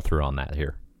getting to fall through on that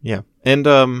here. Yeah. And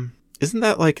isn't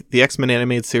that like the X-Men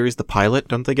animated series, the pilot?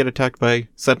 Don't they get attacked by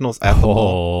Sentinels at the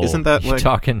mall? Isn't that like...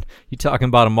 You talking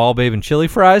about a mall babe and chili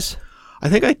fries? I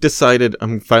think I decided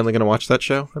I'm finally going to watch that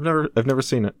show. I've never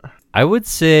seen it. I would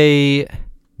say...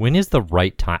 When is the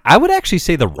right time? I would actually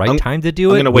say the right time to do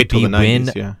it. I'm going to wait till the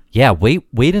 90s, Yeah,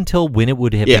 wait until when it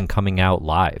would have been coming out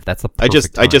live. That's the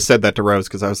perfect time. I just said that to Rose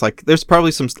because I was like, there's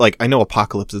probably some, like, I know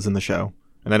Apocalypse is in the show.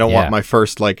 and I don't Yeah. want my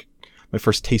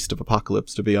first taste of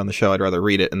Apocalypse to be on the show. I'd rather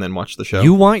read it and then watch the show.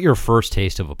 You want your first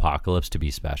taste of Apocalypse to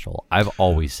be special. I've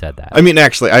always said that. I mean,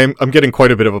 actually, I'm getting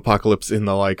quite a bit of Apocalypse in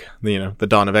the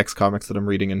Dawn of X comics that I'm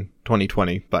reading in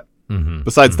 2020. But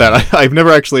besides that, I've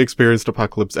never actually experienced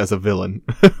Apocalypse as a villain,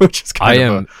 which is kind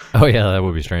of Oh yeah, that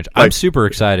would be strange. I'm super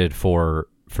excited for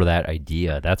that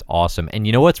idea. That's awesome. And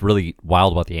you know what's really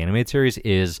wild about the animated series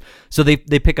is, so they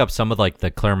pick up some of like the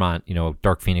Claremont,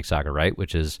 Dark Phoenix saga, right?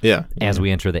 Which is as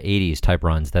we enter the 80s type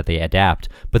runs that they adapt.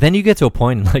 But then you get to a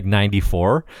point in like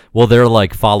 94, well, they're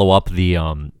like follow up the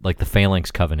like the Phalanx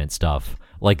Covenant stuff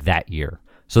like that year.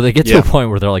 So they get to a point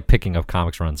where they're like picking up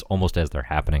comics runs almost as they're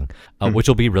happening, which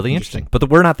will be really interesting. But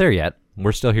we're not there yet.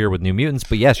 We're still here with New Mutants.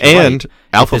 But yes, you're and right.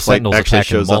 Alpha If the Flight Sentinels actually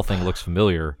attack and shows Maul up thing looks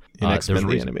familiar. in X-Men there's a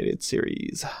the reason. animated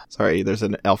series. Sorry, there's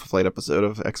an Alpha Flight episode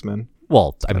of X-Men.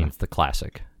 Well, I mean, it's the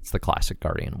classic. It's the classic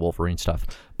Guardian Wolverine stuff.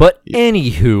 But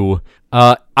anywho,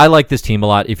 I like this team a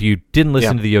lot. If you didn't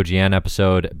listen to the OGN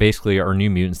episode, basically our New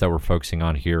Mutants that we're focusing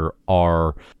on here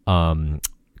are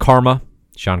Karma,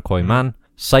 Sean Coyman,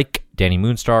 Psyche, Danny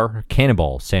Moonstar,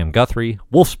 Cannonball, Sam Guthrie,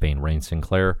 Wolfsbane, Rain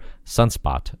Sinclair,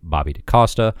 Sunspot, Bobby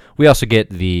DaCosta. We also get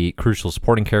the crucial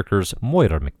supporting characters,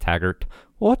 Moira McTaggart.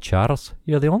 Oh, Charles,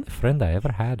 you're the only friend I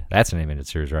ever had. That's an animated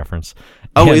series reference.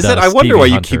 Oh, And, is it? I wonder Stevie why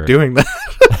you Hunter. keep doing that.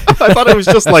 I thought it was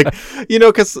just like,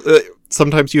 because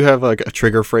sometimes you have like a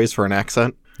trigger phrase for an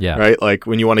accent. Yeah. Right? Like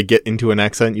when you want to get into an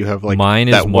accent, you have like Mine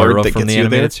is that Moira word that from gets the you there.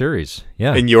 animated series.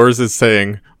 Yeah. And yours is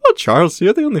saying, "Oh, Charles,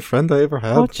 you're the only friend I ever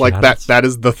had." Oh, Like Charles. that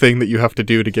is the thing that you have to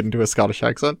do to get into a Scottish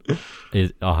accent.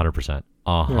 Is 100%.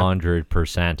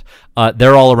 100%.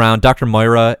 They're all around. Dr.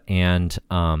 Moira and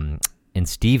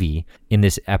Stevie in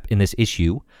this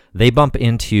issue, they bump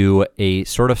into a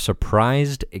sort of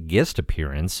surprised guest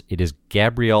appearance. It is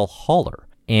Gabrielle Haller.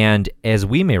 And as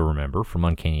we may remember from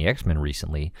Uncanny X-Men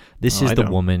recently, this is I the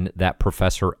don't. woman that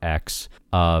Professor X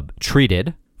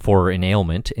treated for an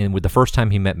ailment, and with the first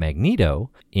time he met Magneto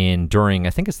during I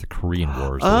think it's the Korean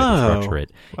Wars, the way they structure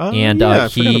it, and yeah, I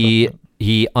forgot about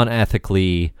he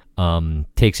unethically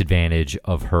takes advantage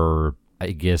of her. I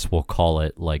guess we'll call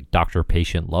it like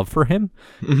doctor-patient love for him,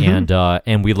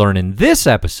 and we learn in this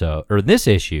episode or this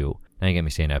issue. Now you get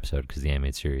me saying episode because the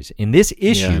animated series. In this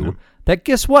issue, that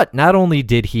guess what? Not only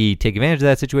did he take advantage of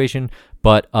that situation,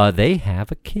 but they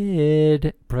have a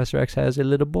kid. Professor X has a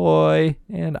little boy,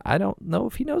 and I don't know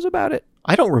if he knows about it.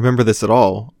 I don't remember this at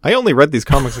all. I only read these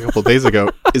comics a couple of days ago.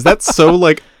 Is that so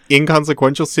like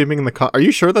inconsequential seeming in the Are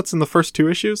you sure that's in the first two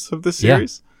issues of this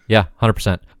series? Yeah,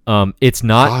 100%. It's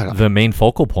not God. the main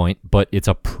focal point, but it's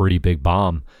a pretty big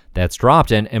bomb that's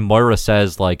dropped. And Moira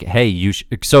says, like, hey,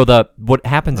 what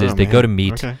happens is they go to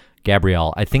meet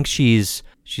Gabrielle. I think she's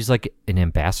like an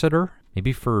ambassador,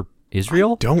 maybe for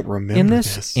Israel. Don't remember in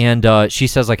this. And she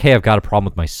says, like, hey, I've got a problem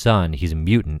with my son. He's a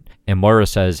mutant. And Moira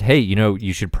says, hey,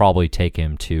 you should probably take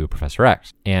him to Professor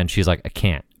X. And she's like, I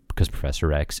can't, because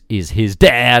Professor X is his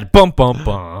dad. Bum, bum,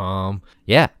 bum.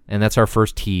 Yeah, and that's our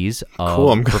first tease of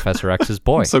Cool, Professor X's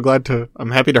boy.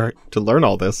 I'm happy to learn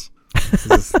all this.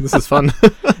 This is fun.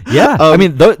 Yeah, I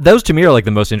mean, those to me are like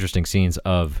the most interesting scenes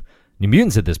of New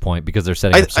Mutants at this point because they're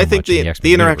setting up so I think much in the X-Men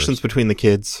the interactions universe. between the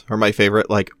kids are my favorite.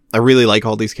 Like, I really like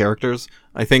all these characters.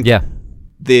 I think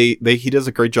he does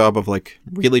a great job of like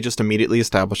really just immediately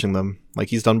establishing them, like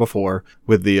he's done before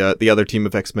with the other team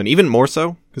of X-Men. Even more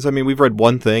so because I mean we've read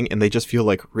one thing and they just feel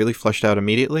like really fleshed out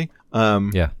immediately.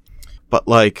 But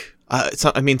like.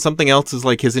 Something else is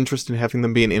like his interest in having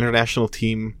them be an international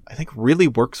team, I think really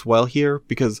works well here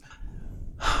because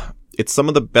it's some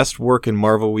of the best work in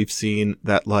Marvel we've seen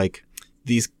that like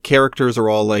these characters are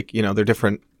all like, they're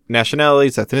different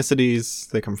nationalities, ethnicities.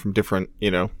 They come from different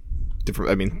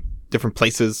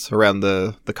places around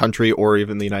the country or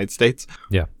even the United States.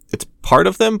 Yeah. It's part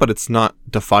of them, but it's not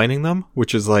defining them,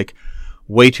 which is like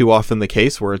way too often the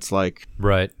case where it's like,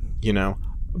 Right.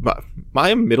 But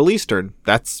I'm Middle Eastern.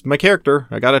 That's my character.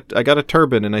 I got a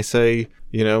turban, and I say,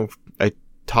 I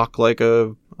talk like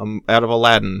I'm out of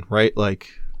Aladdin, right?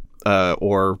 Like,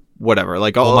 or whatever.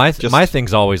 Like, my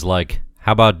thing's always like,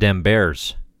 how about them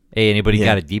bears? Hey, anybody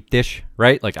got a deep dish?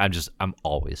 Right? Like, I'm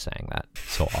always saying that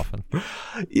so often.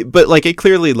 But like, it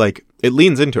clearly like it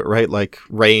leans into it, right? Like,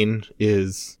 Rain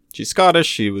she's Scottish.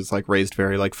 She was like raised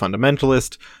very like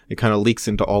fundamentalist. It kind of leaks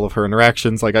into all of her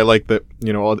interactions. Like I like that,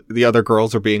 all the other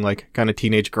girls are being like kind of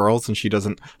teenage girls and she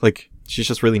doesn't like, she's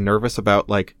just really nervous about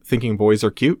like thinking boys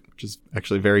are cute, which is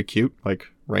actually very cute. Like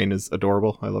Rain is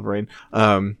adorable. I love Rain.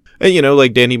 And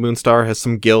like Danny Moonstar has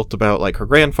some guilt about like her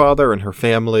grandfather and her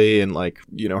family and like,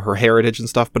 her heritage and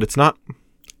stuff, but it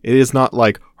is not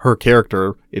like her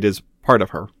character. It is part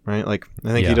of her, right? Like,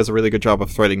 I think he does a really good job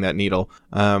of threading that needle.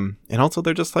 And also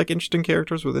they're just like interesting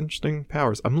characters with interesting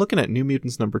powers. I'm looking at New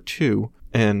Mutants #2,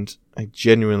 and I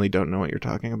genuinely don't know what you're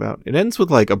talking about. It ends with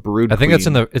like a brood. I think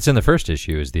queen. it's in the first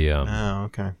issue. Is the Oh,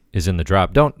 okay. is in the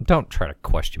drop. Don't try to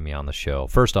question me on the show.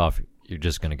 First off, you're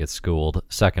just gonna get schooled.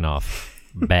 Second off,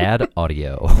 bad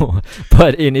audio.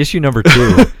 But in issue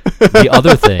 #2, the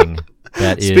other thing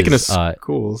that Speaking is of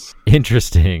schools,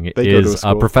 interesting They go to a is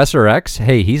school. Professor X.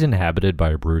 Hey, he's inhabited by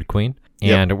a brood queen,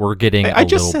 Yep. and we're getting I a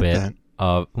just little said bit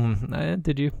that. of.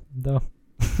 Did you though?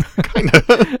 Kind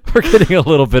of. We're getting a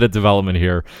little bit of development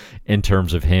here in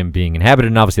terms of him being inhabited,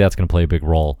 and obviously that's going to play a big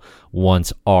role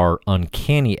once our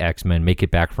uncanny X-Men make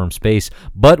it back from space.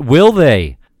 But will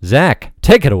they? Zach,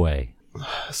 take it away.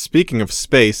 Speaking of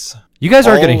space, You guys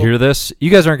aren't going to hear this. You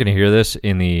guys aren't going to hear this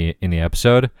in the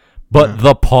episode. But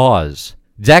the pause.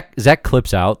 Zach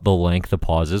clips out the length of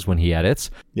pauses when he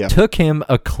edits. Yeah. Took him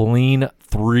a clean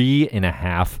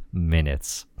 3.5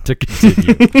 minutes to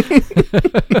continue.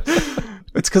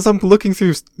 it's because I'm looking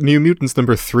through New Mutants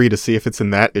 #3 to see if it's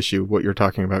in that issue what you're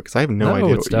talking about, because I have no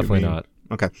idea. It's definitely not.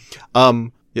 Okay.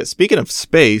 Yeah. Speaking of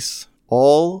space,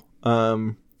 all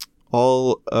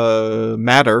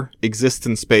matter exists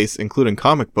in space, including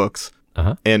comic books,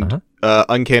 and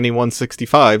Uncanny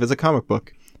 165 is a comic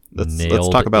book. Let's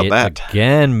talk about that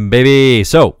again, baby.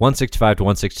 So 165 to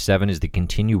 167 is the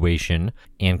continuation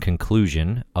and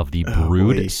conclusion of the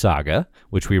Brood saga,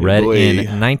 which we read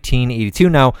in 1982.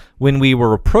 Now, when we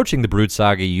were approaching the Brood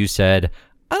saga, you said,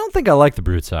 "I don't think I like the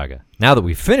Brood saga." Now that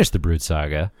we finished the Brood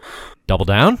saga, double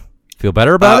down. Feel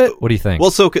better about it? What do you think?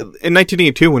 Well, so in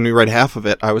 1982, when we read half of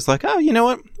it, I was like, "Oh, you know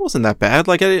what? It wasn't that bad.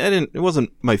 Like, I didn't. It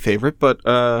wasn't my favorite, but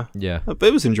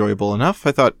it was enjoyable enough."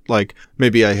 I thought, like,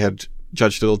 maybe I had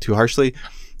judged it a little too harshly.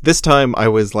 This time I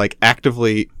was like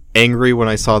actively angry when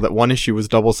I saw that one issue was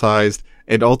double sized,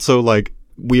 and also like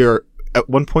at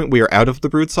one point we are out of the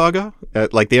Brood saga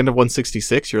at like the end of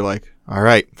 166. You're like, all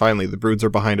right, finally the Broods are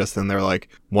behind us, and they're like,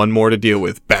 one more to deal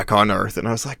with back on Earth, and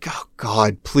I was like, oh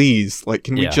God, please, like,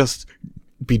 can we just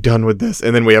be done with this?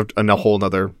 And then we have a whole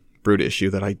nother Brood issue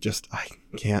that I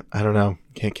can't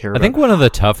care about. I think one of the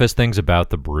toughest things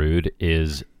about the Brood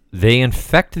is they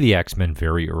infect the X-Men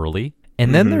very early.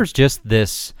 And then there's just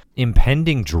this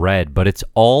impending dread, but it's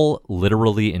all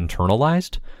literally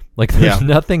internalized. Like, there's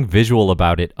nothing visual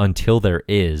about it until there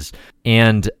is.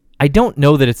 And I don't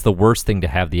know that it's the worst thing to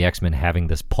have the X-Men having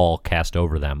this pall cast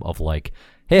over them of like,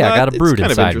 hey, I got a Brood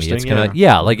inside me. It's gonna,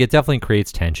 like, it definitely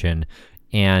creates tension.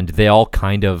 And they all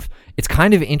it's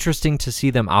kind of interesting to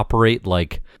see them operate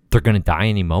like they're going to die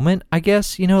any moment, I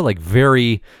guess, like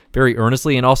very, very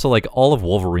earnestly. And also like all of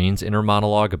Wolverine's inner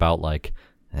monologue about like,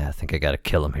 I think I got to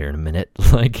kill him here in a minute.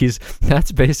 Like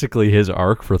that's basically his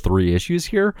arc for 3 issues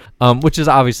here, which is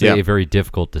obviously a very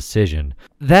difficult decision.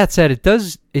 That said, it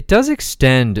does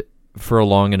extend for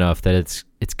long enough that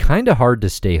it's kind of hard to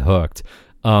stay hooked.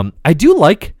 I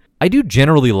do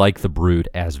generally like the Brood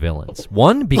as villains.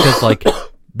 One, because like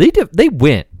they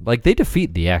win, like they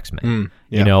defeat the X-Men,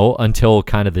 until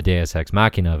kind of the Deus Ex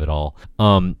Machina of it all.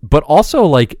 But also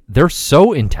like they're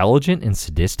so intelligent and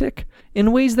sadistic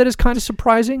in ways that is kind of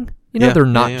surprising. They're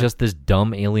not just this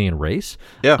dumb alien race.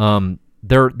 Yeah.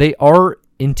 They are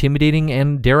intimidating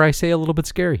and, dare I say, a little bit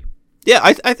scary. Yeah,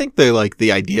 I think they like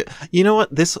the idea. You know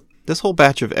what? This whole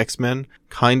batch of X-Men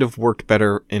kind of worked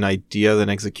better in idea than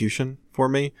execution for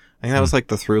me. I think that was like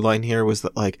the through line here was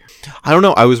that like, I don't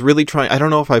know. I was really trying. I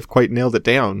don't know if I've quite nailed it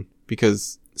down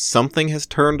because something has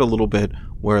turned a little bit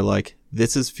where like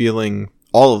this is feeling,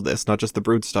 all of this, not just the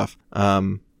Brood stuff,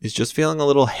 is just feeling a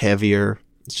little heavier.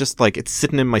 It's just like it's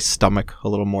sitting in my stomach a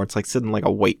little more. It's like sitting like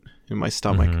a weight in my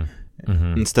stomach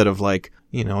instead of like,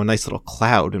 a nice little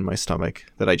cloud in my stomach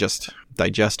that I just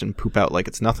digest and poop out like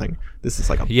it's nothing. This is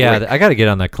like a brick. I got to get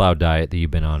on that cloud diet that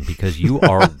you've been on because you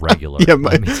are regular.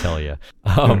 Let me tell you.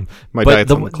 My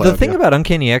diet's on the cloud. The thing about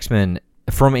Uncanny X-Men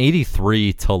from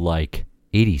 83 to like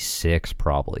 86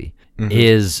 probably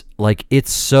is like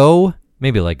it's so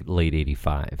maybe like late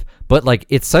 85, but like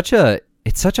it's such a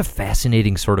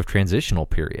fascinating sort of transitional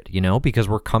period, because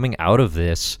we're coming out of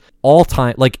this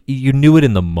all-time, like you knew it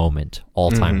in the moment,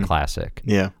 all-time classic.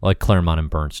 Yeah. Like Claremont and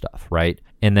Byrne stuff, right?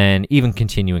 And then even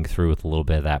continuing through with a little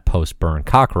bit of that post-Byrne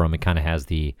Cockrum, it kind of has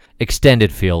the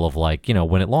extended feel of like,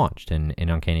 when it launched in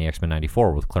Uncanny X-Men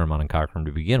 94 with Claremont and Cockrum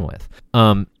to begin with.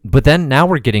 But then now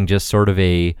we're getting just sort of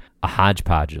a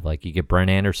hodgepodge of like, you get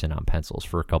Brent Anderson on pencils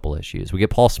for a couple issues. We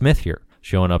get Paul Smith here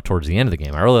showing up towards the end of the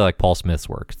game. I really like Paul Smith's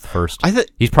work.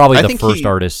 He's probably the first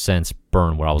artist since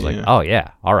Byrne where I was like, oh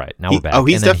yeah, all right, now we're back. Oh,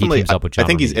 he's definitely. He teams up with John I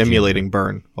think he's Romita emulating Jr.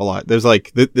 Byrne a lot. There's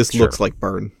like this looks like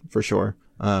Byrne for sure.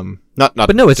 Not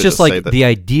But no, it's to just say like that- the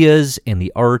ideas and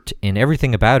the art and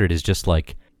everything about it is just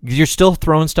like you're still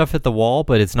throwing stuff at the wall,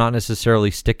 but it's not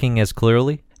necessarily sticking as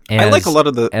clearly. I like a lot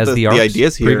of the arcs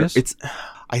ideas here. previous.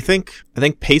 I think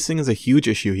pacing is a huge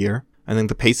issue here. I think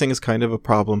the pacing is kind of a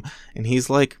problem, and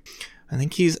I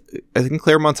think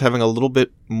Claremont's having a little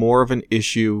bit more of an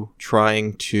issue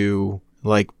trying to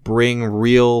like bring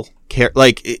real care.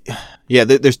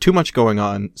 There's too much going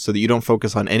on, so that you don't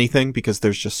focus on anything because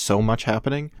there's just so much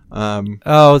happening.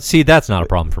 Oh, see, that's not a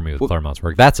problem for me with Claremont's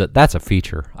work. That's a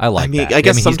feature. I like that. I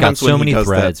guess he's got sometimes so when he many does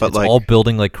that, threads. but, It's like- all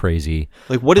building like crazy.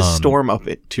 Like, what is Storm up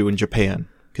to in Japan?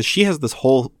 Because she has this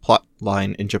whole plot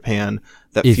line in Japan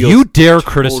that If feels you dare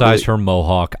totally- criticize her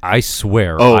mohawk, I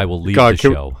swear Oh, I will leave God, the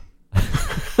can- show.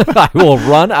 I will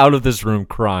run out of this room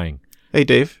crying. Hey,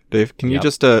 Dave, can you Yep.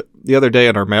 just the other day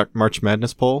on our March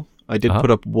Madness poll, I did Uh-huh.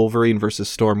 put up Wolverine versus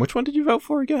Storm. Which one did you vote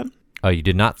for again? You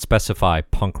did not specify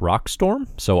punk rock Storm,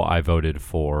 so I voted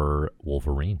for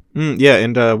Wolverine. Yeah,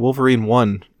 and Wolverine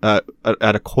won at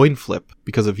a coin flip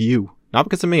because of you, not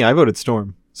because of me. I voted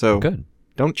Storm, so Good.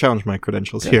 don't challenge my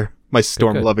credentials here. My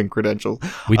Storm-loving credentials.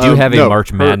 We do have a no, March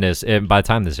her- Madness, and by the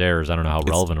time this airs, I don't know how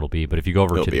relevant it'll be, but if you go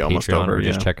over It'll to be the almost Patreon over, or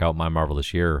just yeah. check out My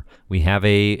Marvelous Year, we have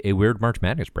a weird March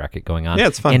Madness bracket going on. Yeah,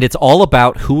 it's fun. And it's all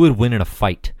about who would win in a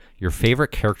fight. Your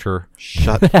favorite character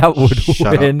Shut that would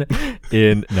shut win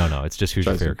in... No, it's just who's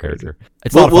your Drives me favorite crazy. character.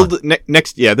 It's a lot of fun.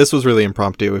 Next, yeah, this was really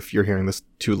impromptu. If you're hearing this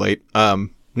too late,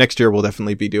 next year we'll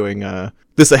definitely be doing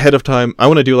this ahead of time. I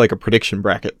want to do like a prediction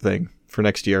bracket thing for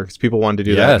next year because people wanted to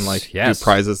do that and like do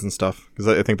prizes and stuff because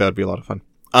I think that would be a lot of fun.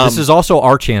 This is also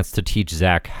our chance to teach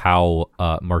Zach how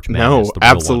March Madness. No, the real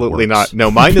one, absolutely works. not.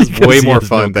 No, mine is Because way he more has no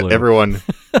fun that clue. everyone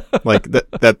like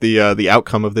that the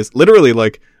outcome of this literally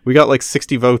like we got like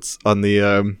 60 votes on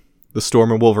the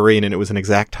Storm and Wolverine and it was an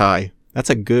exact tie. That's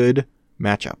a good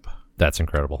matchup. That's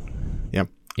incredible. Yeah.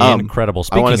 Incredible. I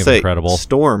Speaking want of to say incredible,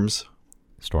 Storm's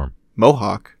Storm.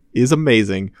 Mohawk is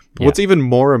amazing. But Yeah. what's even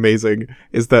more amazing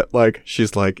is that like she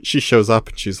shows up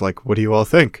and she's like, "What do you all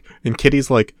think?" And Kitty's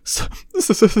like,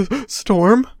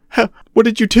 "Storm, what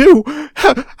did you do?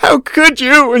 How could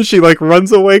you?" And she like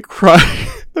runs away crying.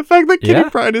 The fact that Kitty Yeah.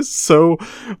 Pryde is so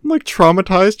like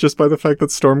traumatized just by the fact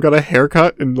that Storm got a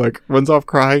haircut and like runs off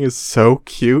crying is so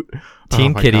cute.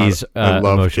 Teen Oh my Kitty's God, I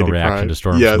love emotional Kitty reaction Pryde. to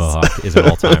Storm's Yes. Mohawk is an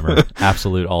all-timer.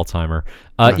 Absolute all-timer.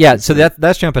 That's Yeah, so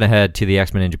that's jumping ahead to the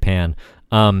X-Men in Japan.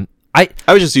 I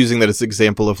was just using that as an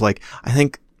example of like I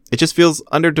think it just feels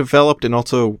underdeveloped and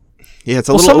also it's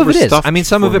a little some of it is. overstuffed I mean,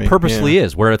 some of for it me. purposely Yeah.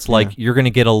 is, where it's like you're going to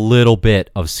get a little bit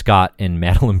of Scott and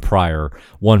Madeline Pryor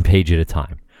one page at a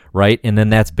time, right? And then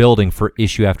that's building for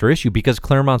issue after issue because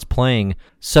Claremont's playing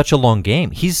such a long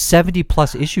game. He's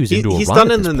 70-plus issues into a He's run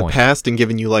done at it this in the point. past and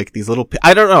given you like these little.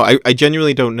 I don't know. I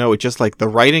genuinely don't know. It's just like the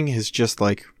writing is just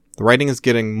like the writing is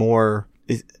getting more.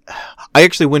 I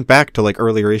actually went back to like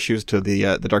earlier issues to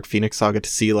the Dark Phoenix saga to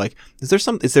see like is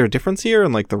there a difference here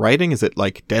in like the writing? Is it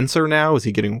like denser now? Is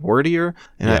he getting wordier?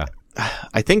 And Yeah.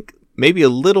 I think maybe a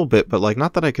little bit, but like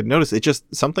not that I could notice. It just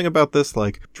something about this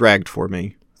like dragged for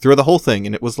me through the whole thing,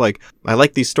 and it was like I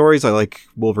like these stories. I like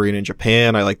Wolverine in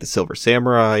Japan. I like the Silver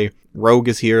Samurai. Rogue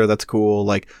is here. That's cool.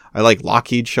 Like I like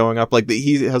Lockheed showing up. Like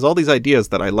he has all these ideas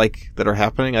that I like that are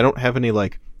happening. I don't have any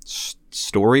like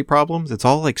story problems. It's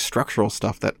all like structural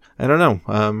stuff that I don't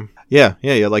know. Yeah.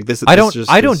 Like this. I this just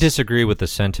don't is- disagree with the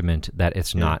sentiment that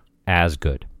it's not as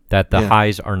good. That the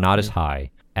highs are not as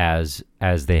high as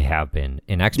they have been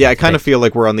in X-Men. Yeah, I kind of today. feel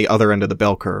like we're on the other end of the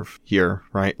bell curve here,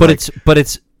 right? But Like,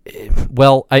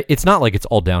 it's not like it's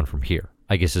all down from here,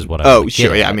 I guess is what I oh would sure,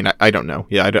 get yeah. at. I mean, I don't know.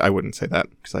 Yeah, I wouldn't say that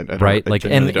because I don't, Right, I like,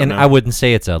 genuinely and don't know. I wouldn't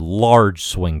say it's a large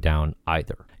swing down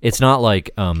either. It's not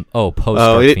like post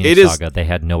Dark it Phoenix is- Saga they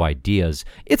had no ideas.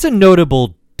 It's a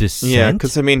notable descent. Yeah,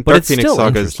 because I mean, but Dark it's Phoenix still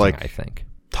Saga is interesting, like I think.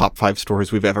 top 5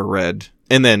 stories we've ever read,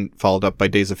 and then followed up by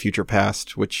Days of Future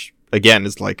Past, which again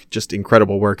is like just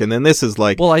incredible work. And then this is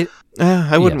like, Well, I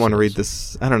wouldn't yes, want to it read is.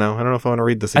 this. I don't know if I want to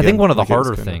read this. I Again. think one of the Like, it's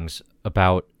harder kinda- things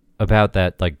about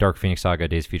that like Dark Phoenix Saga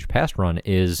Days of Future Past run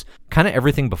is kind of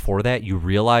everything before that you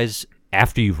realize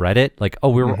after you've read it, like, oh,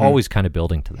 we were always kind of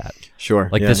building to that. Sure,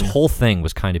 Like yeah, this yeah. whole thing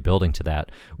was kind of building to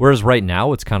that. Whereas right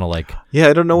now it's kind of like, Yeah,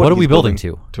 I don't know what are he's we building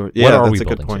to? Yeah, What are that's we a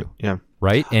good building point. to? Yeah,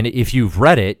 right? And if you've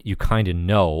read it, you kind of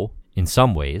know in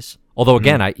some ways. Although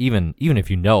again, I even if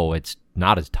you know, it's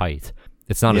not as tight.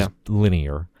 It's not as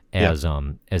linear as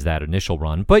that initial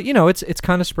run. But you know, it's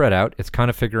kind of spread out. It's kind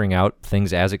of figuring out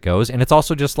things as it goes. And it's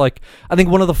also just like I think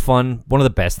one of the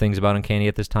best things about Uncanny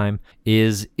at this time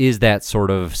is that sort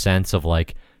of sense of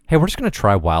like, hey, we're just going to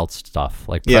try wild stuff.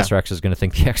 Like Professor X is going to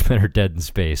think the X-Men are dead in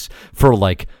space for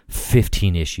like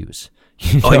 15 issues.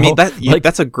 You Oh, I mean know?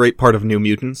 that's a great part of New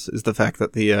Mutants is the fact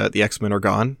that the X-Men are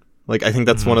gone. Like I think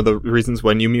that's one of the reasons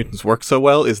why New Mutants work so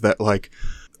well is that like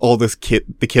all the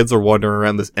kids are wandering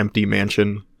around this empty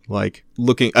mansion, like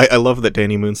looking. I love that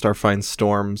Danny Moonstar finds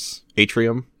Storm's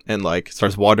atrium and like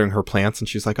starts watering her plants, and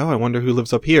she's like, "Oh, I wonder who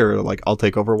lives up here." Or, like, I'll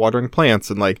take over watering plants,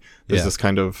 and like there's this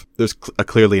kind of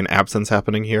clearly an absence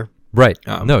happening here. Right.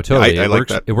 No, totally. I it like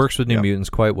works. that. It works with New Yeah. Mutants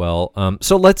quite well.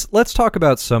 So let's talk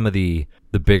about some of the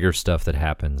bigger stuff that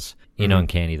happens in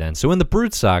Uncanny then. So in the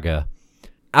Brood saga,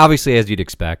 obviously, as you'd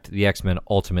expect, the X-Men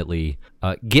ultimately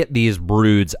get these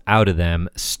broods out of them.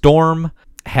 Storm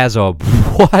has a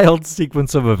wild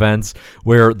sequence of events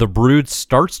where the brood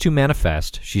starts to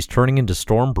manifest. She's turning into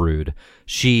Storm Brood.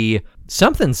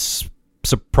 Something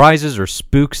surprises or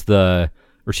spooks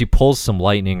or she pulls some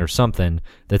lightning or something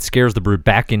that scares the brood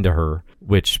back into her,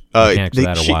 which mechanics of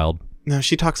that are wild. No,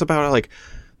 she talks about like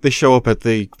they show up at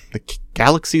the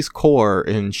galaxy's core,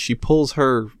 and she pulls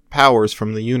her powers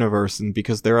from the universe, and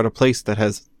because they're at a place that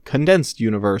has condensed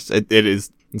universe,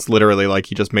 it's literally like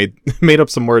he just made up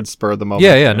some words spur of the moment.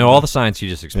 Yeah. No, all the science you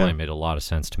just explained made a lot of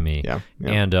sense to me. Yeah.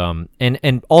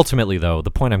 And ultimately, though,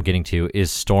 the point I'm getting to is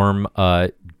Storm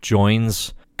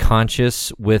joins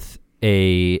Conscious with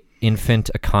a infant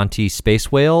Akanti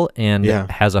space whale and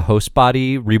has a host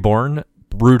body reborn,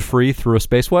 brood free through a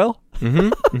space whale.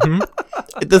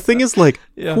 The thing is, like,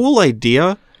 cool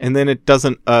idea, and then it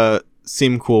doesn't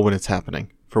seem cool when it's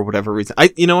happening for whatever reason.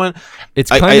 You know what? It's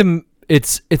kind of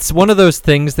it's one of those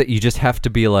things that you just have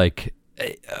to be like,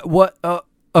 what?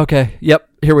 Okay, yep,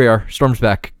 here we are. Storm's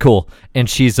back, cool, and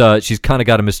she's kind of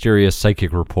got a mysterious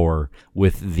psychic rapport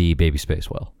with the baby space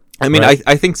whale. I mean, right?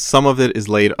 I think some of it is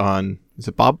laid on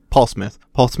Paul Smith?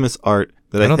 Paul Smith's art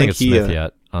that I don't think it's Smith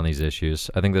yet on these issues.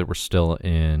 I think that we're still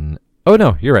in. Oh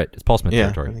no, you're right. It's Paul Smith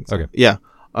territory. I think so. Okay. Yeah.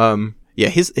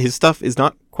 His stuff is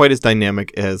not quite as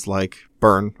dynamic as like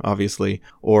Byrne, obviously,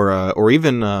 or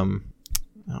even oh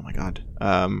my god,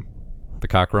 the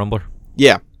Cock Rumbler.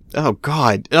 Yeah. Oh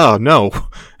god. Oh no.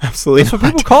 Absolutely. That's what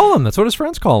people call him. That's what his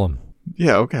friends call him.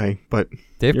 Yeah. Okay, but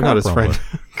Dave you're Cock not his Rumbler. friend.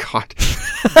 God.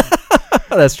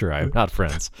 That's true. I'm not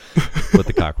friends with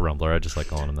the Cock Rumbler. I just like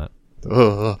calling him that.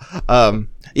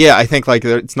 Yeah, I think like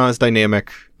it's not as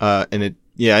dynamic, and it.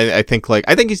 Yeah, I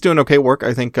think he's doing okay work.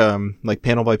 I think like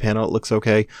panel by panel it looks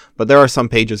okay, but there are some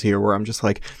pages here where I'm just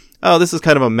like, oh, this is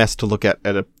kind of a mess to look at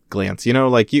a glance. You know,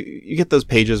 like you get those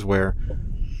pages where,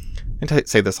 and I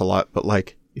say this a lot, but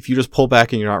like if you just pull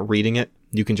back and you're not reading it,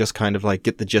 you can just kind of like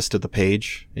get the gist of the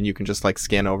page and you can just like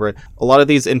scan over it. A lot of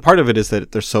these, and part of it is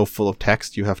that they're so full of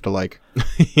text, you have to like,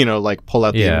 like pull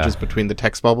out the images between the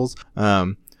text bubbles.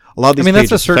 A lot of these pages,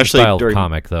 that's a certain especially style during of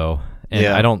comic though, and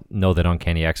I don't know that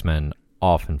Uncanny X-Men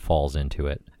often falls into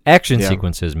it. Action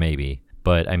sequences maybe,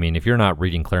 but I mean, if you're not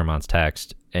reading Claremont's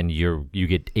text and you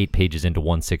get 8 pages into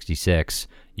 166,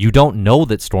 you don't know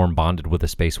that Storm bonded with a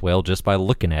space whale just by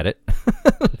looking at it.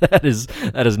 That is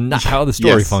not how the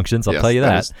story functions. I'll tell you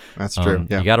that. That's true.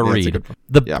 You got to read.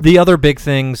 The other big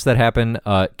things that happen.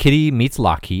 Kitty meets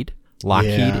Lockheed.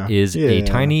 Lockheed is a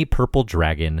tiny purple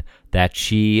dragon that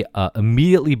she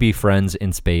immediately befriends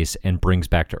in space and brings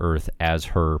back to Earth as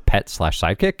her pet /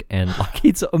 sidekick. And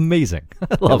Lockheed's amazing.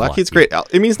 I love Lockheed's great. I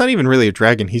mean, he's not even really a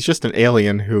dragon. He's just an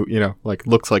alien who, like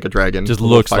looks like a dragon. Just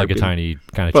looks like a tiny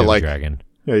kind of chubby dragon.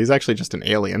 Yeah, he's actually just an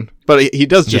alien. But he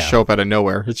does just show up out of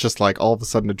nowhere. It's just like all of a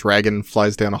sudden a dragon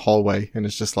flies down a hallway and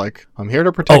it's just like, I'm here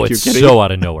to protect you, Kitty. Oh, it's so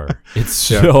out of nowhere. It's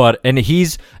so out. And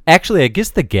he's actually, I guess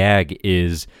the gag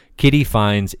is Kitty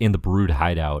finds in the Brood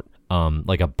hideout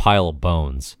like a pile of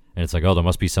bones. And it's like, oh, there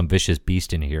must be some vicious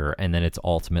beast in here. And then it's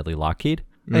ultimately Lockheed,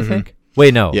 I think.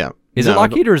 Wait, no. Yeah. Is it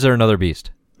Lockheed or is there another beast?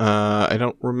 I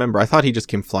don't remember. I thought he just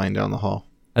came flying down the hall.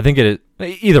 I think it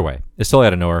is. Either way, it's totally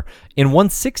out of nowhere. In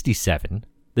 167,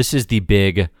 this is the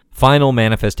big final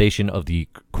manifestation of the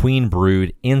Queen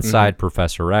Brood inside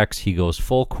Professor X. He goes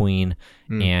full Queen,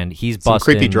 and he's busting. Some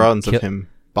creepy drawings of him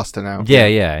busting out.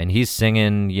 Yeah, and he's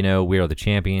singing, We Are the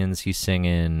Champions. He's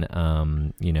singing,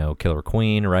 Killer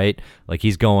Queen, right? Like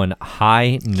he's going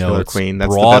high notes, Killer Queen.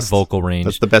 That's broad the best, vocal range.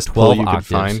 That's the best 12 pull you octaves.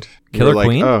 could find. Killer like,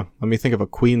 Queen? Oh, let me think of a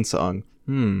Queen song.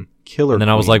 Killer And then Queen.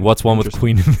 I was like, what's one with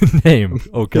Queen in the name?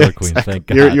 Oh, Killer Queen, thank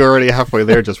God. You're already halfway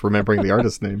there just remembering the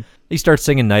artist's name. He starts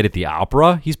singing Night at the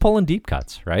Opera. He's pulling deep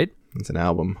cuts, right? It's an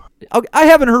album. I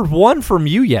haven't heard one from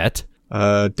you yet.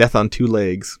 Death on Two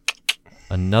Legs.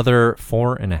 Another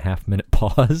 4.5 minute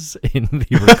pause in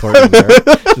the recording there.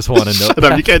 Just want to note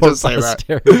that. You can't just say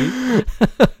that.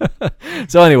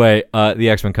 So anyway, the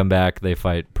X-Men come back. They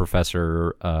fight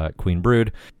Professor Queen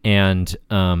Brood, and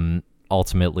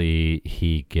ultimately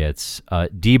he gets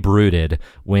debrooded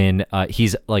when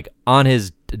he's like on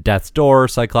his death's door.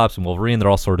 Cyclops and Wolverine, they're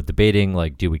all sort of debating,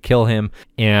 like, do we kill him?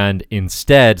 And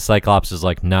instead, Cyclops is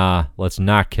like, nah, let's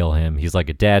not kill him. He's like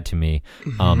a dad to me.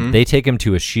 They take him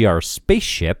to a Shi'ar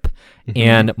spaceship,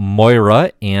 and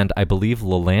Moira and I believe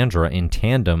Lilandra in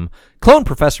tandem clone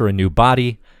Professor a new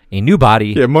body.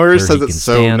 Yeah, Moira says it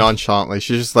so nonchalantly.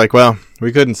 She's just like, well,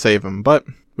 we couldn't save him, but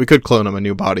we could clone him a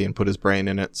new body and put his brain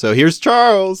in it. So here's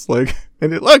Charles. Like,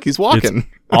 and look, he's walking. It's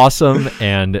awesome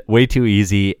and way too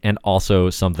easy, and also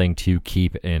something to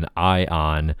keep an eye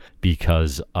on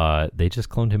because they just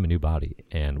cloned him a new body.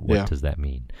 And what does that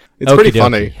mean? It's pretty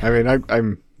funny. I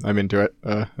mean, I'm into it.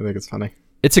 I think it's funny.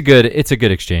 It's a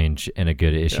good exchange and a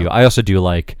good issue. I also do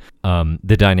like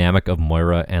the dynamic of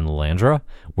Moira and Lilandra,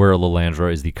 where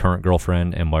Lilandra is the current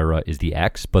girlfriend and Moira is the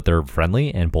ex, but they're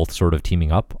friendly and both sort of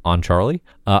teaming up on Charlie.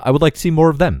 I would like to see more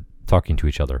of them talking to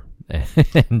each other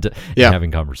and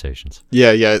having conversations.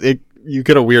 Yeah. You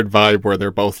get a weird vibe where they're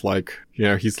both like,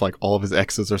 he's like all of his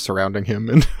exes are surrounding him,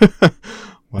 and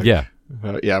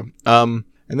and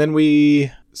then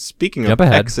we. Speaking of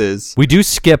exes, we do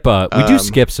skip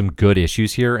some good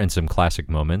issues here and some classic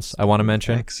moments I want to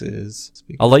mention. Exes.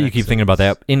 I'll let you keep thinking about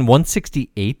that. In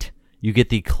 168, you get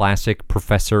the classic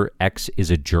Professor X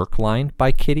is a jerk line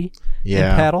by Kitty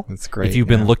and Paddle. That's great. If you've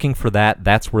been looking for that,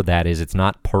 that's where that is. It's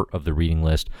not part of the reading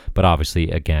list, but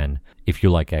obviously, again, if you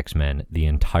like X-Men, the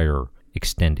entire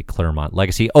extended Claremont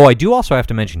legacy. Oh, I do also have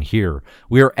to mention here,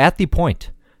 we are at the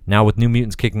point now with New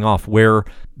Mutants kicking off where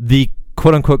the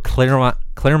quote-unquote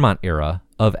Claremont era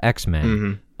of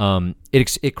X-Men,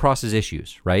 it crosses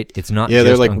issues, right? It's not just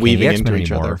they're like Uncanny weaving X-Men into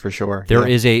each anymore. other for sure.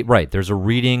 There's a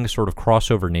reading sort of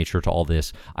crossover nature to all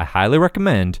this. I highly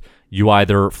recommend you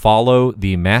either follow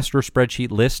the master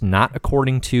spreadsheet list, not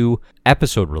according to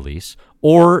episode release,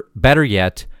 or better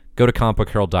yet, go to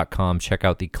comicbookherald.com, check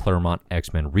out the Claremont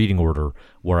X-Men reading order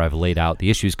where I've laid out the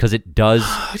issues, because it does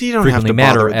frequently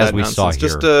matter, as we saw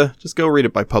here. Just go read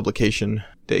it by publication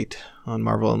date on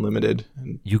Marvel Unlimited.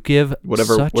 And you give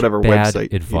whatever bad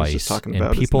website advice,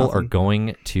 and people are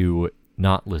going to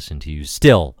not listen to you.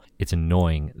 Still, it's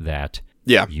annoying that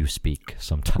you speak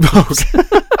sometimes.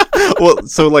 Well,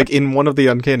 so like in one of the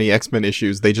Uncanny X-Men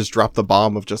issues, they just dropped the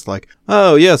bomb of just like,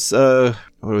 oh yes, what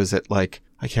was it, like,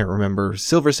 I can't remember,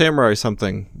 Silver Samurai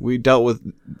something.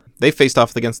 They faced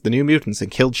off against the New Mutants and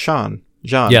killed John.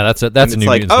 Yeah, that's a New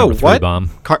like, Mutants number 3 bomb.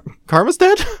 Karma's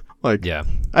dead? Like,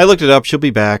 I looked it up. She'll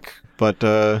be back, but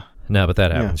no, but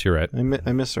that happens. You're right.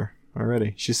 I miss her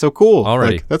already. She's so cool.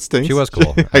 Already, like, that stinks. She was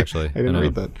cool. Actually, I didn't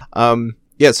read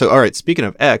that. So all right. Speaking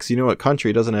of X, you know what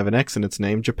country doesn't have an X in its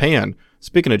name? Japan.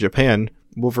 Speaking of Japan,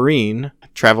 Wolverine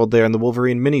traveled there in the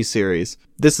Wolverine miniseries.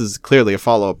 This is clearly a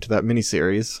follow-up to that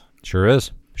miniseries.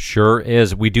 Sure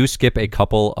is. We do skip a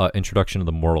couple introduction of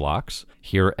the Morlocks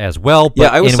here as well.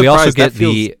 But, I was surprised. We also get that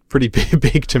feels pretty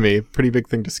big to me. Pretty big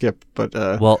thing to skip. But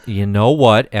well, you know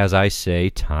what? As I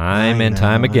say time and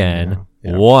time again,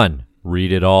 1,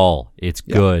 read it all. It's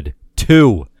good.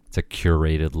 2, it's a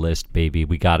curated list, baby.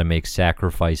 We got to make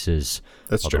sacrifices.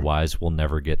 That's true. Otherwise, we'll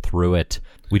never get through it.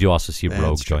 We do also see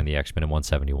Rogue join the X-Men in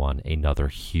 171. Another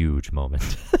huge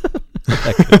moment.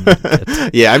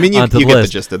 Yeah, I mean, you get the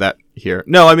gist of that here.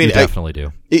 No, I mean, you definitely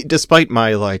do. Despite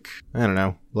my, like, I don't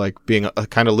know, like being a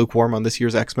kind of lukewarm on this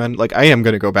year's X-Men, like, I am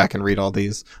going to go back and read all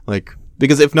these, like,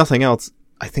 because if nothing else,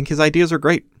 I think his ideas are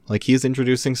great. Like, he is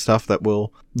introducing stuff that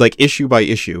will, like, issue by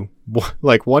issue,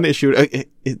 like one issue.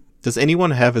 Does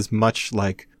anyone have as much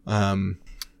like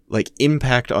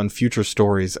impact on future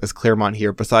stories as Claremont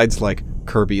here, besides like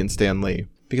Kirby and Stan Lee?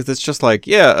 Because it's just like,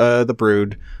 the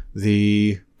Brood,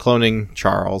 the cloning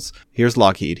Charles, here's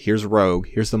Lockheed, here's Rogue,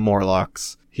 here's the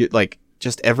Morlocks. Like,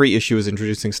 just every issue is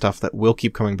introducing stuff that will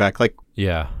keep coming back. Like,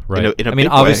 yeah, right. In a I mean,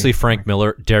 big obviously, way. Frank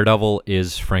Miller, Daredevil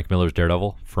is Frank Miller's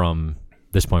Daredevil from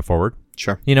this point forward.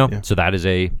 Sure. So that is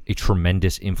a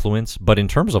tremendous influence. But in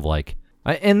terms of like,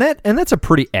 and that's a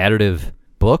pretty additive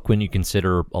book when you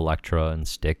consider Elektra and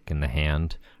Stick and the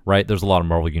Hand, right? There's a lot of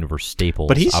Marvel Universe staples.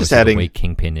 But he's just obviously, adding the way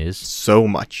Kingpin is so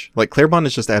much. Like, Claremont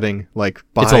is just adding, like,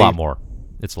 it's a lot more.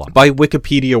 It's a lot by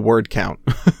Wikipedia word count.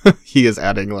 He is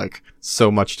adding like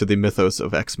so much to the mythos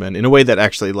of X-Men in a way that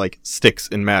actually like sticks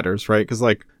and matters, right? Because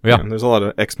like, there's a lot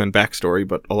of X-Men backstory,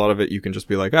 but a lot of it you can just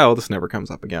be like, oh, this never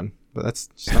comes up again. But that's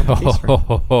just not the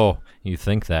case, right? You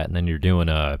think that, and then you're doing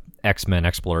a X-Men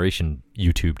exploration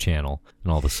YouTube channel,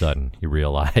 and all of a sudden you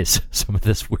realize some of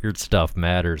this weird stuff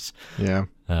matters. Yeah.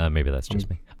 Maybe that's just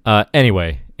me.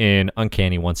 Anyway, in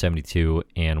Uncanny 172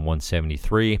 and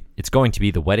 173, it's going to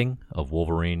be the wedding of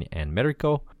Wolverine and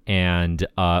Mariko, and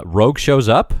Rogue shows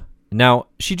up. Now,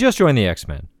 she just joined the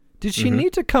X-Men. Did she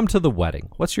need to come to the wedding?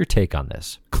 What's your take on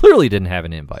this? Clearly didn't have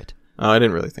an invite. Oh, I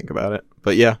didn't really think about it.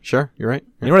 But yeah, sure. You're right.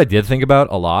 You know what I did think about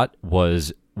a lot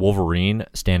was Wolverine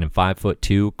standing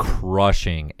 5'2",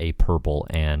 crushing a purple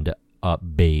and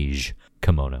beige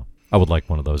kimono. I would like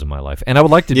one of those in my life. And I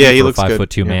would like to do Yeah, he for a looks 5'2"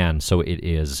 good. Yeah. man, so it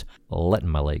is letting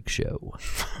my legs show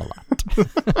a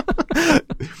lot.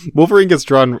 Wolverine gets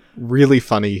drawn really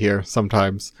funny here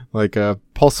sometimes. Like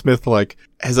Paul Smith like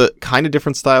has a kind of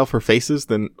different style for faces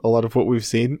than a lot of what we've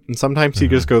seen, and sometimes he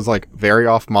just goes like very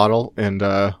off model, and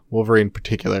Wolverine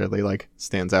particularly like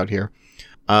stands out here.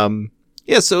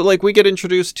 Yeah, so like we get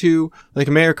introduced to like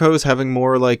Mariko's having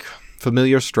more like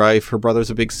familiar strife. Her brother's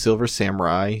a big silver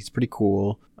samurai. He's pretty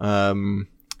cool.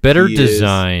 Better He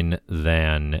design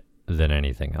than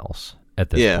anything else at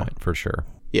this point, for sure.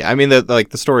 Yeah, I mean the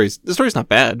story's not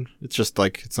bad. It's just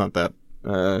like it's not that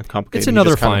complicated. It's He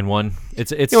another just kinda- fine one.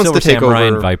 It's wants Silver to take Samurai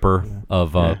over- and Viper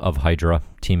of Hydra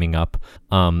teaming up.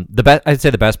 I'd say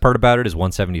the best part about it is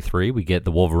 173. We get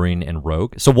the Wolverine and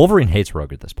Rogue. So Wolverine hates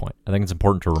Rogue at this point. I think it's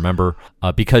important to remember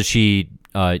because she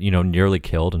nearly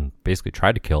killed and basically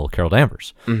tried to kill Carol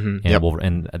Danvers. And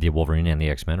and the Wolverine and the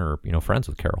X-Men are friends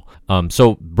with Carol.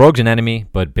 So Rogue's an enemy,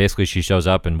 but basically she shows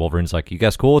up and Wolverine's like, "You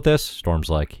guys cool with this?" Storm's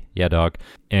like, "Yeah, dog."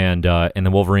 And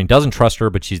then Wolverine doesn't trust her,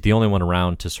 but she's the only one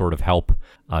around to sort of help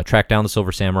track down the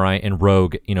Silver Samurai. And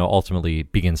Rogue, ultimately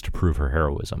begins to prove her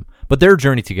heroism. But their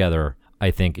journey together,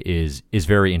 I think, is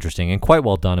very interesting and quite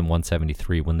well done in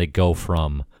 173 when they go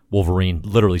from Wolverine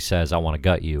literally says, "I want to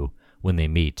gut you," when they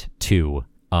meet, to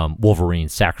Wolverine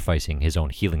sacrificing his own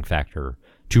healing factor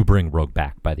to bring Rogue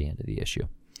back by the end of the issue.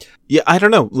 Yeah, I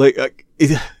don't know. Like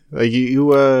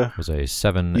you It was a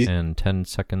 7 and 10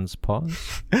 seconds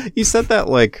pause. you said that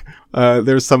like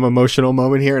there's some emotional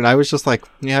moment here, and I was just like,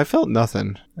 yeah, I felt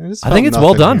nothing. I think it's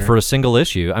well done for a single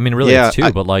issue. I mean, really, it's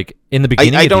two, but like in the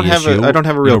beginning I of don't the have issue, I don't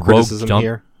have a real Rogue criticism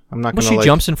here. I'm not Well, gonna she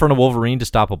jumps in front of Wolverine to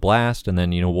stop a blast, and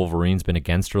then Wolverine's been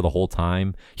against her the whole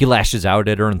time. He lashes out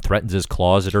at her and threatens his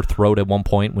claws at her throat at one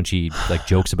point when she like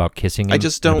jokes about kissing him. I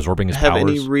just and don't absorbing his have powers.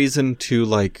 any reason to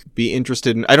like be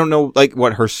interested in. I don't know like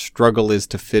what her struggle is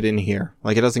to fit in here.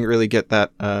 Like it doesn't really get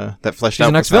that fleshed She's out.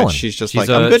 an ex-villain. She's just she's like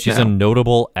I'm good She's now. a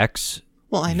notable ex.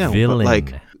 Well, I know, villain. but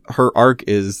like her arc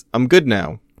is I'm good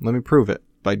now. Let me prove it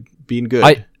by being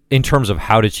good. In terms of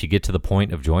how did she get to the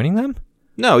point of joining them?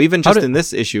 No, even just in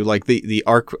this issue, like the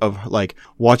arc of like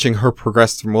watching her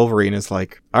progress from Wolverine is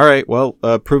like, all right, well,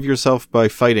 prove yourself by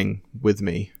fighting with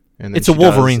me. And then It's a she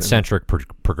does, Wolverine-centric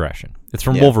progression. It's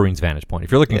from Wolverine's vantage point.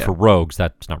 If you're looking for rogues,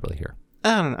 that's not really here.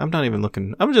 I'm not even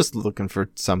looking. I'm just looking for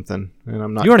something, and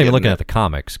I'm not. You weren't even looking getting at the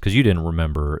comics because you didn't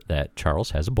remember that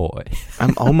Charles has a boy.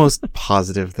 I'm almost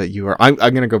positive that you are. I'm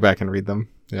gonna go back and read them.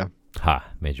 Yeah. Ha!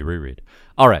 Made you reread.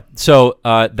 All right, so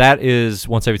that is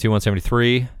 172,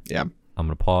 173. Yeah. I'm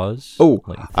gonna pause. Oh,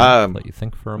 let you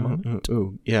think for a moment.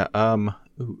 Yeah.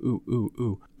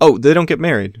 Ooh. Oh, they don't get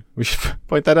married. We should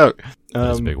point that out.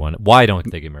 That's a big one. Why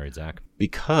don't they get married, Zach?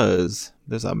 Because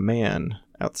there's a man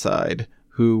outside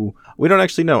who we don't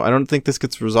actually know. I don't think this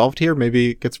gets resolved here.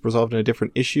 Maybe it gets resolved in a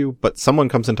different issue. But someone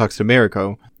comes and talks to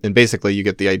Mariko, and basically you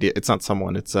get the idea. It's not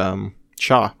someone. It's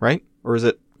Shaw, right? Or is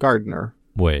it Gardner?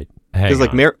 Wait. Hang Because like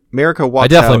on. Mariko walks I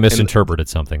definitely out and misinterpreted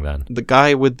something then. the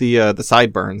guy with the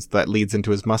sideburns that leads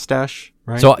into his mustache,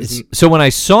 right? So when I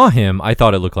saw him, I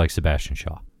thought it looked like Sebastian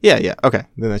Shaw. Yeah. Okay,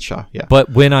 then that's Shaw. Yeah.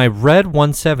 But when I read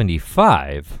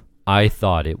 175, I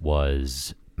thought it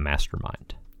was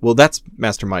Mastermind Well, that's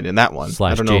Mastermind in that one.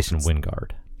 I / don't know Jason if it's-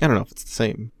 Wingard. I don't know if it's the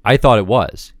same. I thought it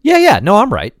was. Yeah. No,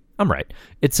 I'm right.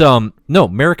 It's no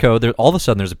Mariko. There, all of a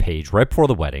sudden, there's a page right before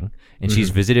the wedding, and she's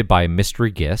visited by a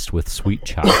mystery guest with sweet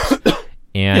chops.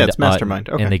 And Yeah, it's Mastermind.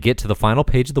 Okay. And they get to the final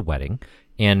page of the wedding,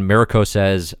 and Mariko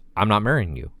says, "I'm not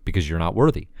marrying you because you're not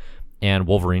worthy." And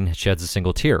Wolverine sheds a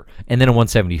single tear. And then in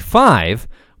 175,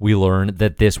 we learn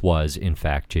that this was, in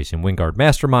fact, Jason Wingard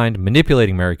Mastermind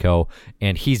manipulating Mariko,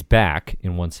 and he's back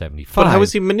in 175. But how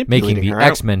is he manipulating making the her?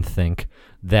 X-Men think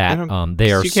that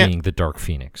they are you can't- seeing the Dark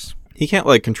Phoenix. He can't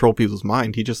like control people's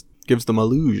mind. He just gives them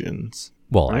illusions.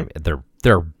 Well, Right?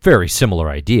 they're very similar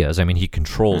ideas. I mean, he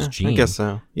controls Jean. I guess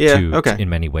so. Yeah. Okay. In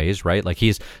many ways, right? Like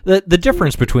he's the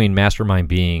difference between Mastermind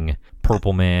being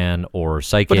Purple Man or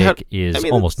Psychic is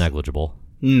almost negligible.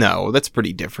 No, that's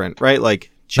pretty different, right?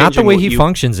 Like Not the changing way what he you-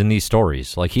 functions in these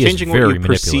stories. Like he is changing very what you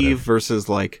manipulative. perceive versus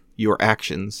like your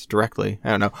actions directly.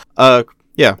 I don't know.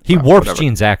 Yeah. He warps whatever.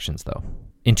 Jean's actions though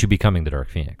into becoming the Dark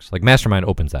Phoenix. Like Mastermind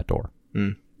opens that door.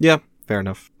 Yeah, fair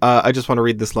enough. I just want to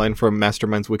read this line from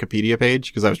Mastermind's Wikipedia page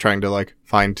because I was trying to like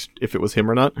find if it was him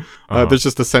or not. There's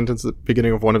just a sentence at the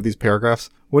beginning of one of these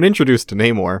paragraphs. When introduced to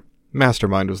Namor,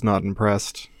 Mastermind was not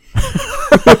impressed.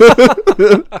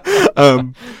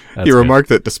 He remarked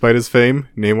that despite his fame,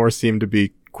 Namor seemed to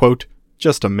be, quote,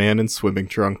 just a man in swimming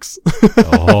trunks.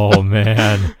 Oh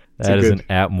man, that is good- an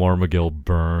at McGill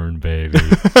burn, baby.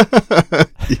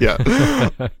 Yeah.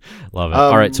 Love it.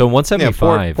 All right, so in Yeah,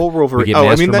 175, poor Wolverine. we get Oh,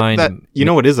 I mean, Mastermind. that you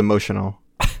know what is emotional?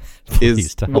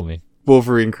 Please tell me.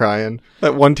 Wolverine crying.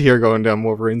 That one tear going down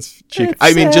Wolverine's cheek. It's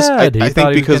I mean, just I sad. He thought think he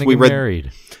was because gonna we get read,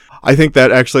 married. I think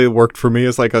that actually worked for me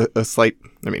as like a slight,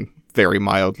 I mean, very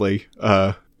mildly,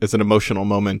 as an emotional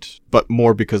moment, but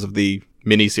more because of the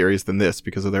miniseries than this,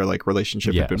 because of their like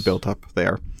relationship had been Yes. built up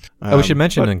there. We should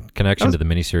mention but in connection to the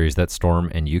miniseries that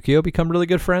Storm and Yukio become really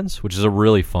good friends, which is a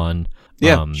really fun.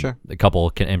 Yeah, sure. The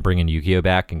couple and bringing Yukio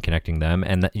back and connecting them,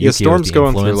 and that Yeah, Yukio Storm's is the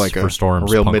going through, influence like, for a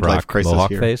Storm's real punk midlife rock crisis Mohawk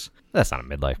here. phase. That's not a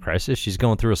midlife crisis. She's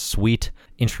going through a sweet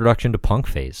introduction to punk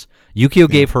phase. Yukio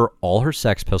gave her all her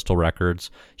Sex Pistol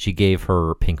records. She gave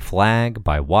her Pink Flag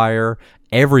by Wire,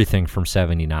 everything from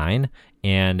 '79,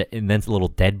 and then a little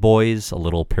Dead Boys, a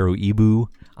little Peru Ibu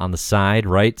on the side.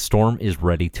 Right, Storm is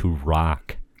ready to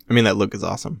rock. I mean, that look is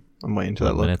awesome. I'm waiting to that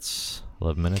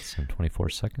 11 minutes and 24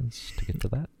 seconds to get to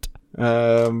that.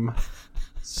 look.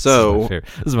 So This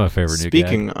is my favorite new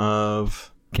speaking gag.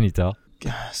 of Can you tell?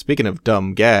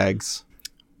 dumb gags,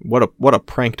 what a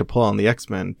prank to pull on the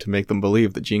X-Men to make them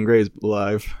believe that Jean Grey is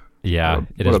alive. Yeah, What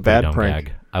a- it what is a pretty bad dumb prank.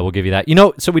 gag. I will give you that. You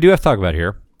know, so we do have to talk about it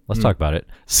here. Let's talk about it.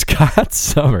 Scott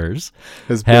Summers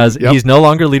Yep. he's no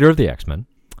longer leader of the X-Men.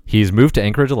 He's moved to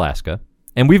Anchorage, Alaska.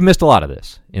 And we've missed a lot of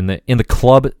this in the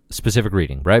club specific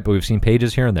reading, right? But we've seen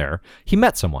pages here and there. He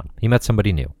met someone. He met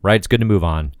somebody new, right? It's good to move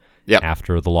on Yep.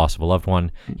 after the loss of a loved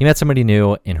one. He met somebody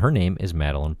new, and her name is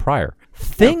Madeline Pryor.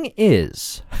 Thing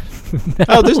is,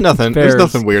 Oh, there's nothing. There's bears-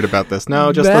 nothing weird about this.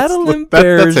 No, just Madeline that's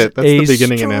bears it. That's a the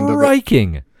beginning and end of it.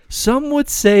 striking, some would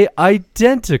say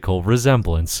identical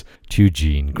resemblance to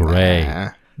Jean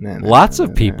Grey. Nah, Lots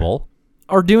of people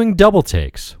are doing double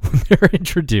takes when they're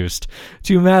introduced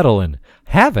to Madeline.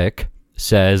 Havoc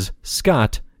says,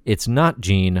 Scott, it's not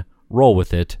Jean. Roll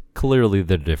with it. Clearly,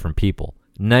 they're different people.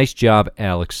 Nice job,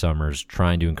 Alex Summers,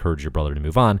 trying to encourage your brother to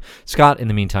move on. Scott, in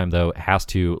the meantime, though, has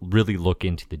to really look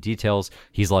into the details.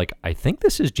 He's like, I think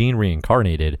this is Jean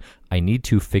reincarnated. I need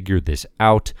to figure this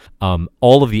out.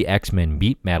 All of the X-Men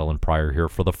meet Madeline Pryor here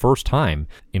for the first time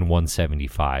in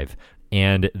 175,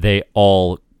 and they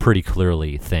all pretty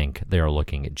clearly think they are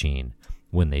looking at Jean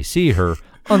when they see her.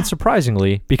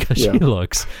 Unsurprisingly, because she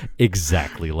looks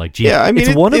exactly like Jean. Yeah, I mean,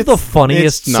 it's one of the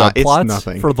funniest it's subplots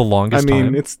nothing. for the longest I mean,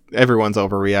 time. it's everyone's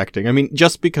overreacting. I mean,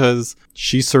 just because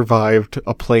she survived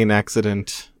a plane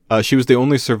accident, she was the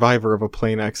only survivor of a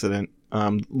plane accident.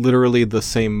 Literally the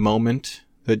same moment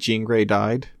that Jean Grey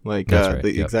died, like That's right,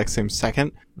 the yep. exact same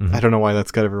second. I don't know why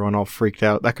that's got everyone all freaked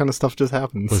out. That kind of stuff just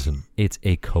happens. Listen, it's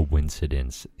a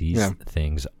coincidence. These Yeah.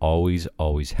 things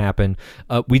always happen.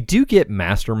 We do get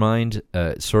Mastermind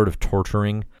sort of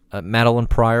torturing Madeline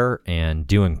Pryor and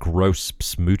doing gross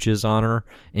smooches on her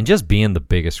and just being the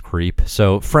biggest creep.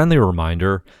 So, friendly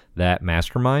reminder that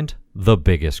Mastermind, the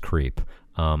biggest creep.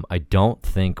 I don't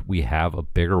think we have a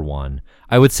bigger one.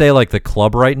 I would say like the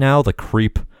club right now, the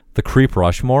creep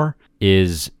Rushmore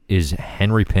is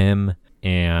Henry Pym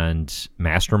and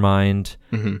Mastermind,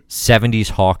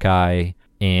 70s Hawkeye,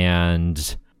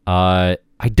 and I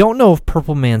don't know if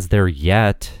Purple Man's there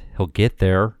yet. He'll get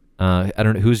there. I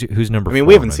don't know who's number. I mean, 4.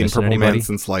 we haven't Am I seen missing Purple anybody? Man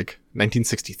since like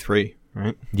 1963,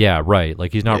 right? Yeah, right.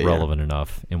 Like he's not Yeah. relevant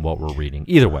enough in what we're reading.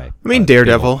 Either way, I mean,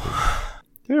 Daredevil.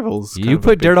 Daredevil's kind You of a put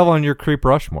big- Daredevil on your creep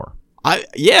Rushmore. and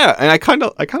I kind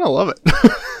of love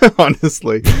it.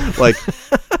 Honestly, like,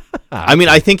 I mean,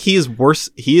 I think he is worse.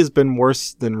 He has been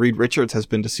worse than Reed Richards has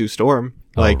been to Sue Storm.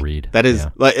 Like, Reed, that is yeah.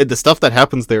 like the stuff that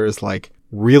happens there is like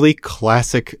really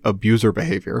classic abuser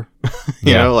behavior.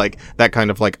 You Yeah. know, like that kind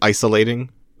of like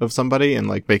isolating of somebody and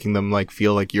like making them like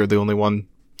feel like you're the only one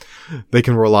they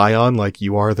can rely on, like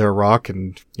you are their rock,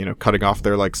 and you know, cutting off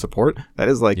their like support. That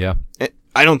is like, Yeah.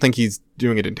 I don't think he's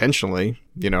doing it intentionally.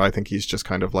 You know, I think he's just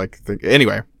kind of like,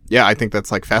 anyway, yeah, I think that's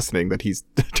like fascinating that he's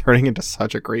turning into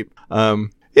such a creep.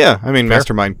 Yeah, I mean, Fair.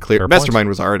 Mastermind Fair Mastermind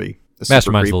was already a super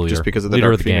Mastermind's creep the leader. just because of the Leader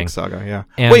Dark of the Phoenix gang. saga. Yeah.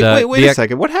 And, wait the a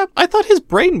second. What happened? I thought his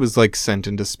brain was like sent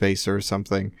into space or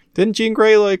something. Didn't Jean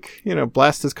Grey like, you know,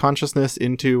 blast his consciousness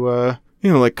into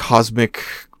you know, like cosmic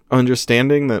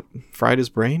understanding that fried his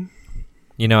brain?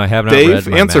 You know, I have not Dave,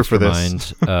 read my answer for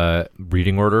this. Mastermind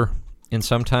reading order in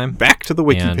some time. Back to the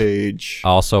wiki And page.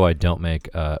 Also, I don't make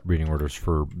reading orders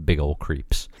for big old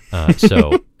creeps.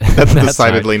 So That's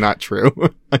decidedly not true.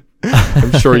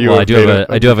 I'm sure you. Well, have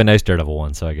I do have a nice Daredevil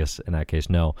one, so I guess in that case,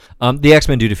 no. The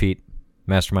X-Men do defeat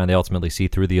Mastermind. They ultimately see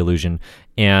through the illusion,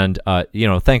 and you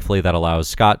know, thankfully, that allows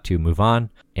Scott to move on.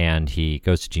 And he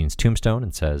goes to Jean's tombstone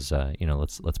and says, you know,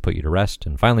 let's put you to rest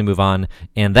and finally move on.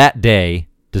 And that day,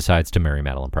 decides to marry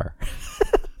Madeline Pryor.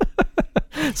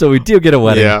 So we do get a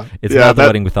wedding. Yeah. It's Yeah, not the that-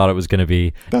 wedding we thought it was going to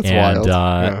be. That's and, wild.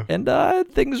 Yeah. And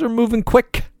things are moving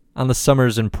quick on the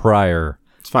Summers and Pryor.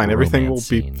 It's fine. Everything will romance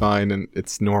be scene. fine, and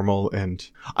it's normal. And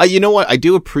you know what? I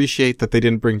do appreciate that they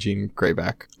didn't bring Jean Grey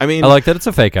back. I mean, I like that it's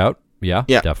a fake out. Yeah,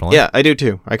 yeah, definitely. Yeah, I do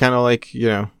too. I kind of like,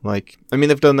 I mean,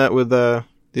 they've done that with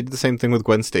they did the same thing with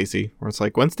Gwen Stacy, where it's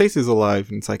like Gwen Stacy's alive,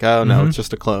 and it's like, oh no, it's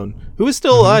just a clone who is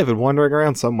still alive and wandering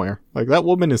around somewhere. Like that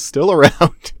woman is still around.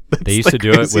 That's They used the to do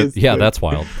it with craziest thing. that's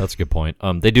wild. That's a good point.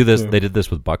 They do this. They did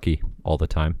this with Bucky all the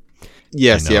time.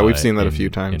 Yes, in, yeah, we've seen that a few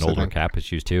in times. I older think. Cap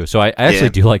issues too. So I actually Yeah.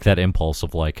 do like that impulse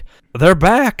of like they're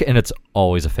back, and it's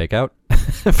always a fake out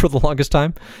for the longest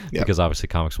time Yeah. because obviously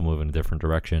comics will move in a different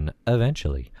direction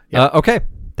eventually. Yeah. Okay,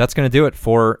 that's going to do it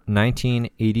for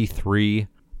 1983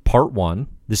 Part 1.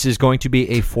 This is going to be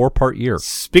a 4-part year.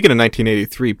 Speaking of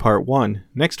 1983 Part 1,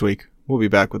 next week we'll be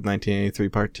back with 1983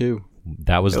 Part 2.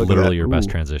 That was Look at literally that. your best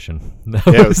Ooh. transition. That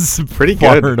Yeah, it was was pretty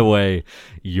far good. and away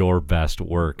your best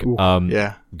work. Ooh,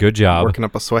 yeah, Good job, working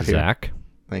up a sweat here. Zach.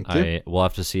 Thank you. We'll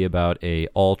have to see about a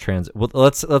all trans. Well,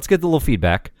 let's get the little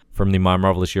feedback from the My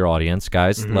Marvelous Year audience,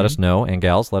 guys. Mm-hmm. Let us know, and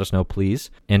gals, let us know,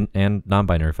 please, and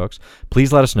non-binary folks,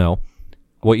 please let us know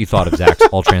what you thought of Zach's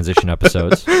all transition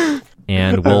episodes,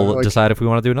 and we'll Like- decide if we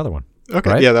want to do another one. Okay,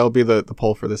 right? yeah, that'll be the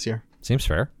poll for this year. Seems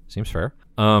fair. Seems fair.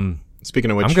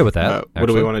 Speaking of which, I'm good with that, what do we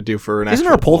actually. want to do for an Isn't actual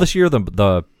there a poll this year?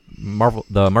 The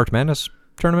March Madness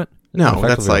tournament? Isn't it No,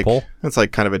 that's effectively a poll?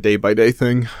 kind of a day by day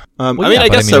thing. Well, I mean, yeah, I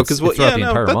but guess so it's because throughout the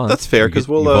entire month. that's fair You because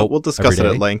get- you vote we'll discuss it every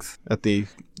at day. length at the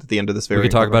end of this We very.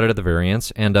 could talk about it at the variants,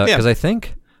 and because I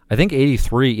think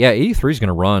 83, 83 is going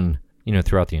to run,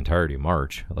 throughout the entirety of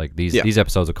March. Like these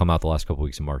episodes will come out the last couple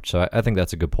weeks of March, so I think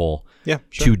that's a good poll Yeah,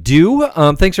 sure. to do.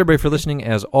 Thanks everybody for listening.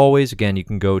 As always, again, you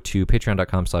can go to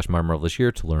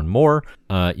patreon.com/mymarvelousyear to learn more.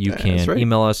 You can right.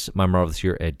 email us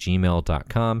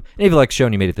mymarvelousyear@gmail.com. And if you like the show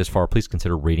and you made it this far, please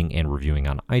consider rating and reviewing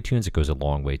on iTunes. It goes a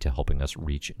long way to helping us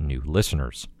reach new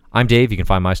listeners. I'm Dave. You can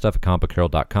find my stuff at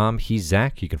comicbookherald.com. He's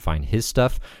Zach. You can find his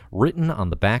stuff written on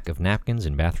the back of napkins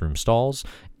in bathroom stalls.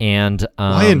 And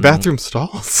Why in bathroom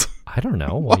stalls? I don't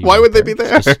know. Why would they be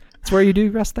there? It's where you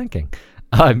do rest thinking.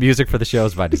 Music for the show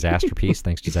is by Disasterpiece.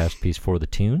 Thanks, Disasterpiece, for the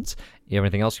tunes. You have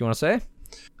anything else you want to say?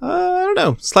 I don't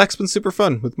know. Slack's been super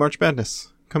fun with March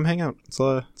Madness. Come hang out. It's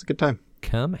a good time.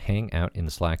 Come hang out in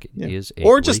the Slack. It is a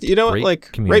Or just great, great rate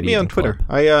community me on and Twitter.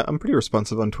 club. I'm pretty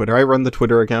responsive on Twitter. I run the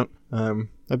Twitter account.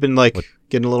 I've been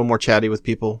getting a little more chatty with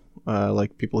people,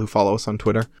 like people who follow us on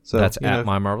Twitter. So That's at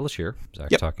My Marvelous Year,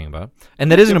 Zach's Yep. talking about.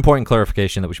 And that is an important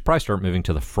clarification that we should probably start moving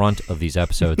to the front of these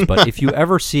episodes. But if you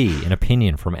ever see an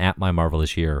opinion from at My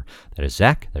Marvelous Year, that is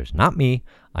Zach, that is not me.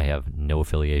 I have no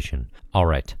affiliation. All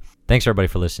right. Thanks, everybody,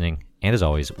 for listening. And as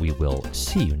always, we will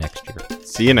see you next year.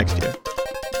 See you next year.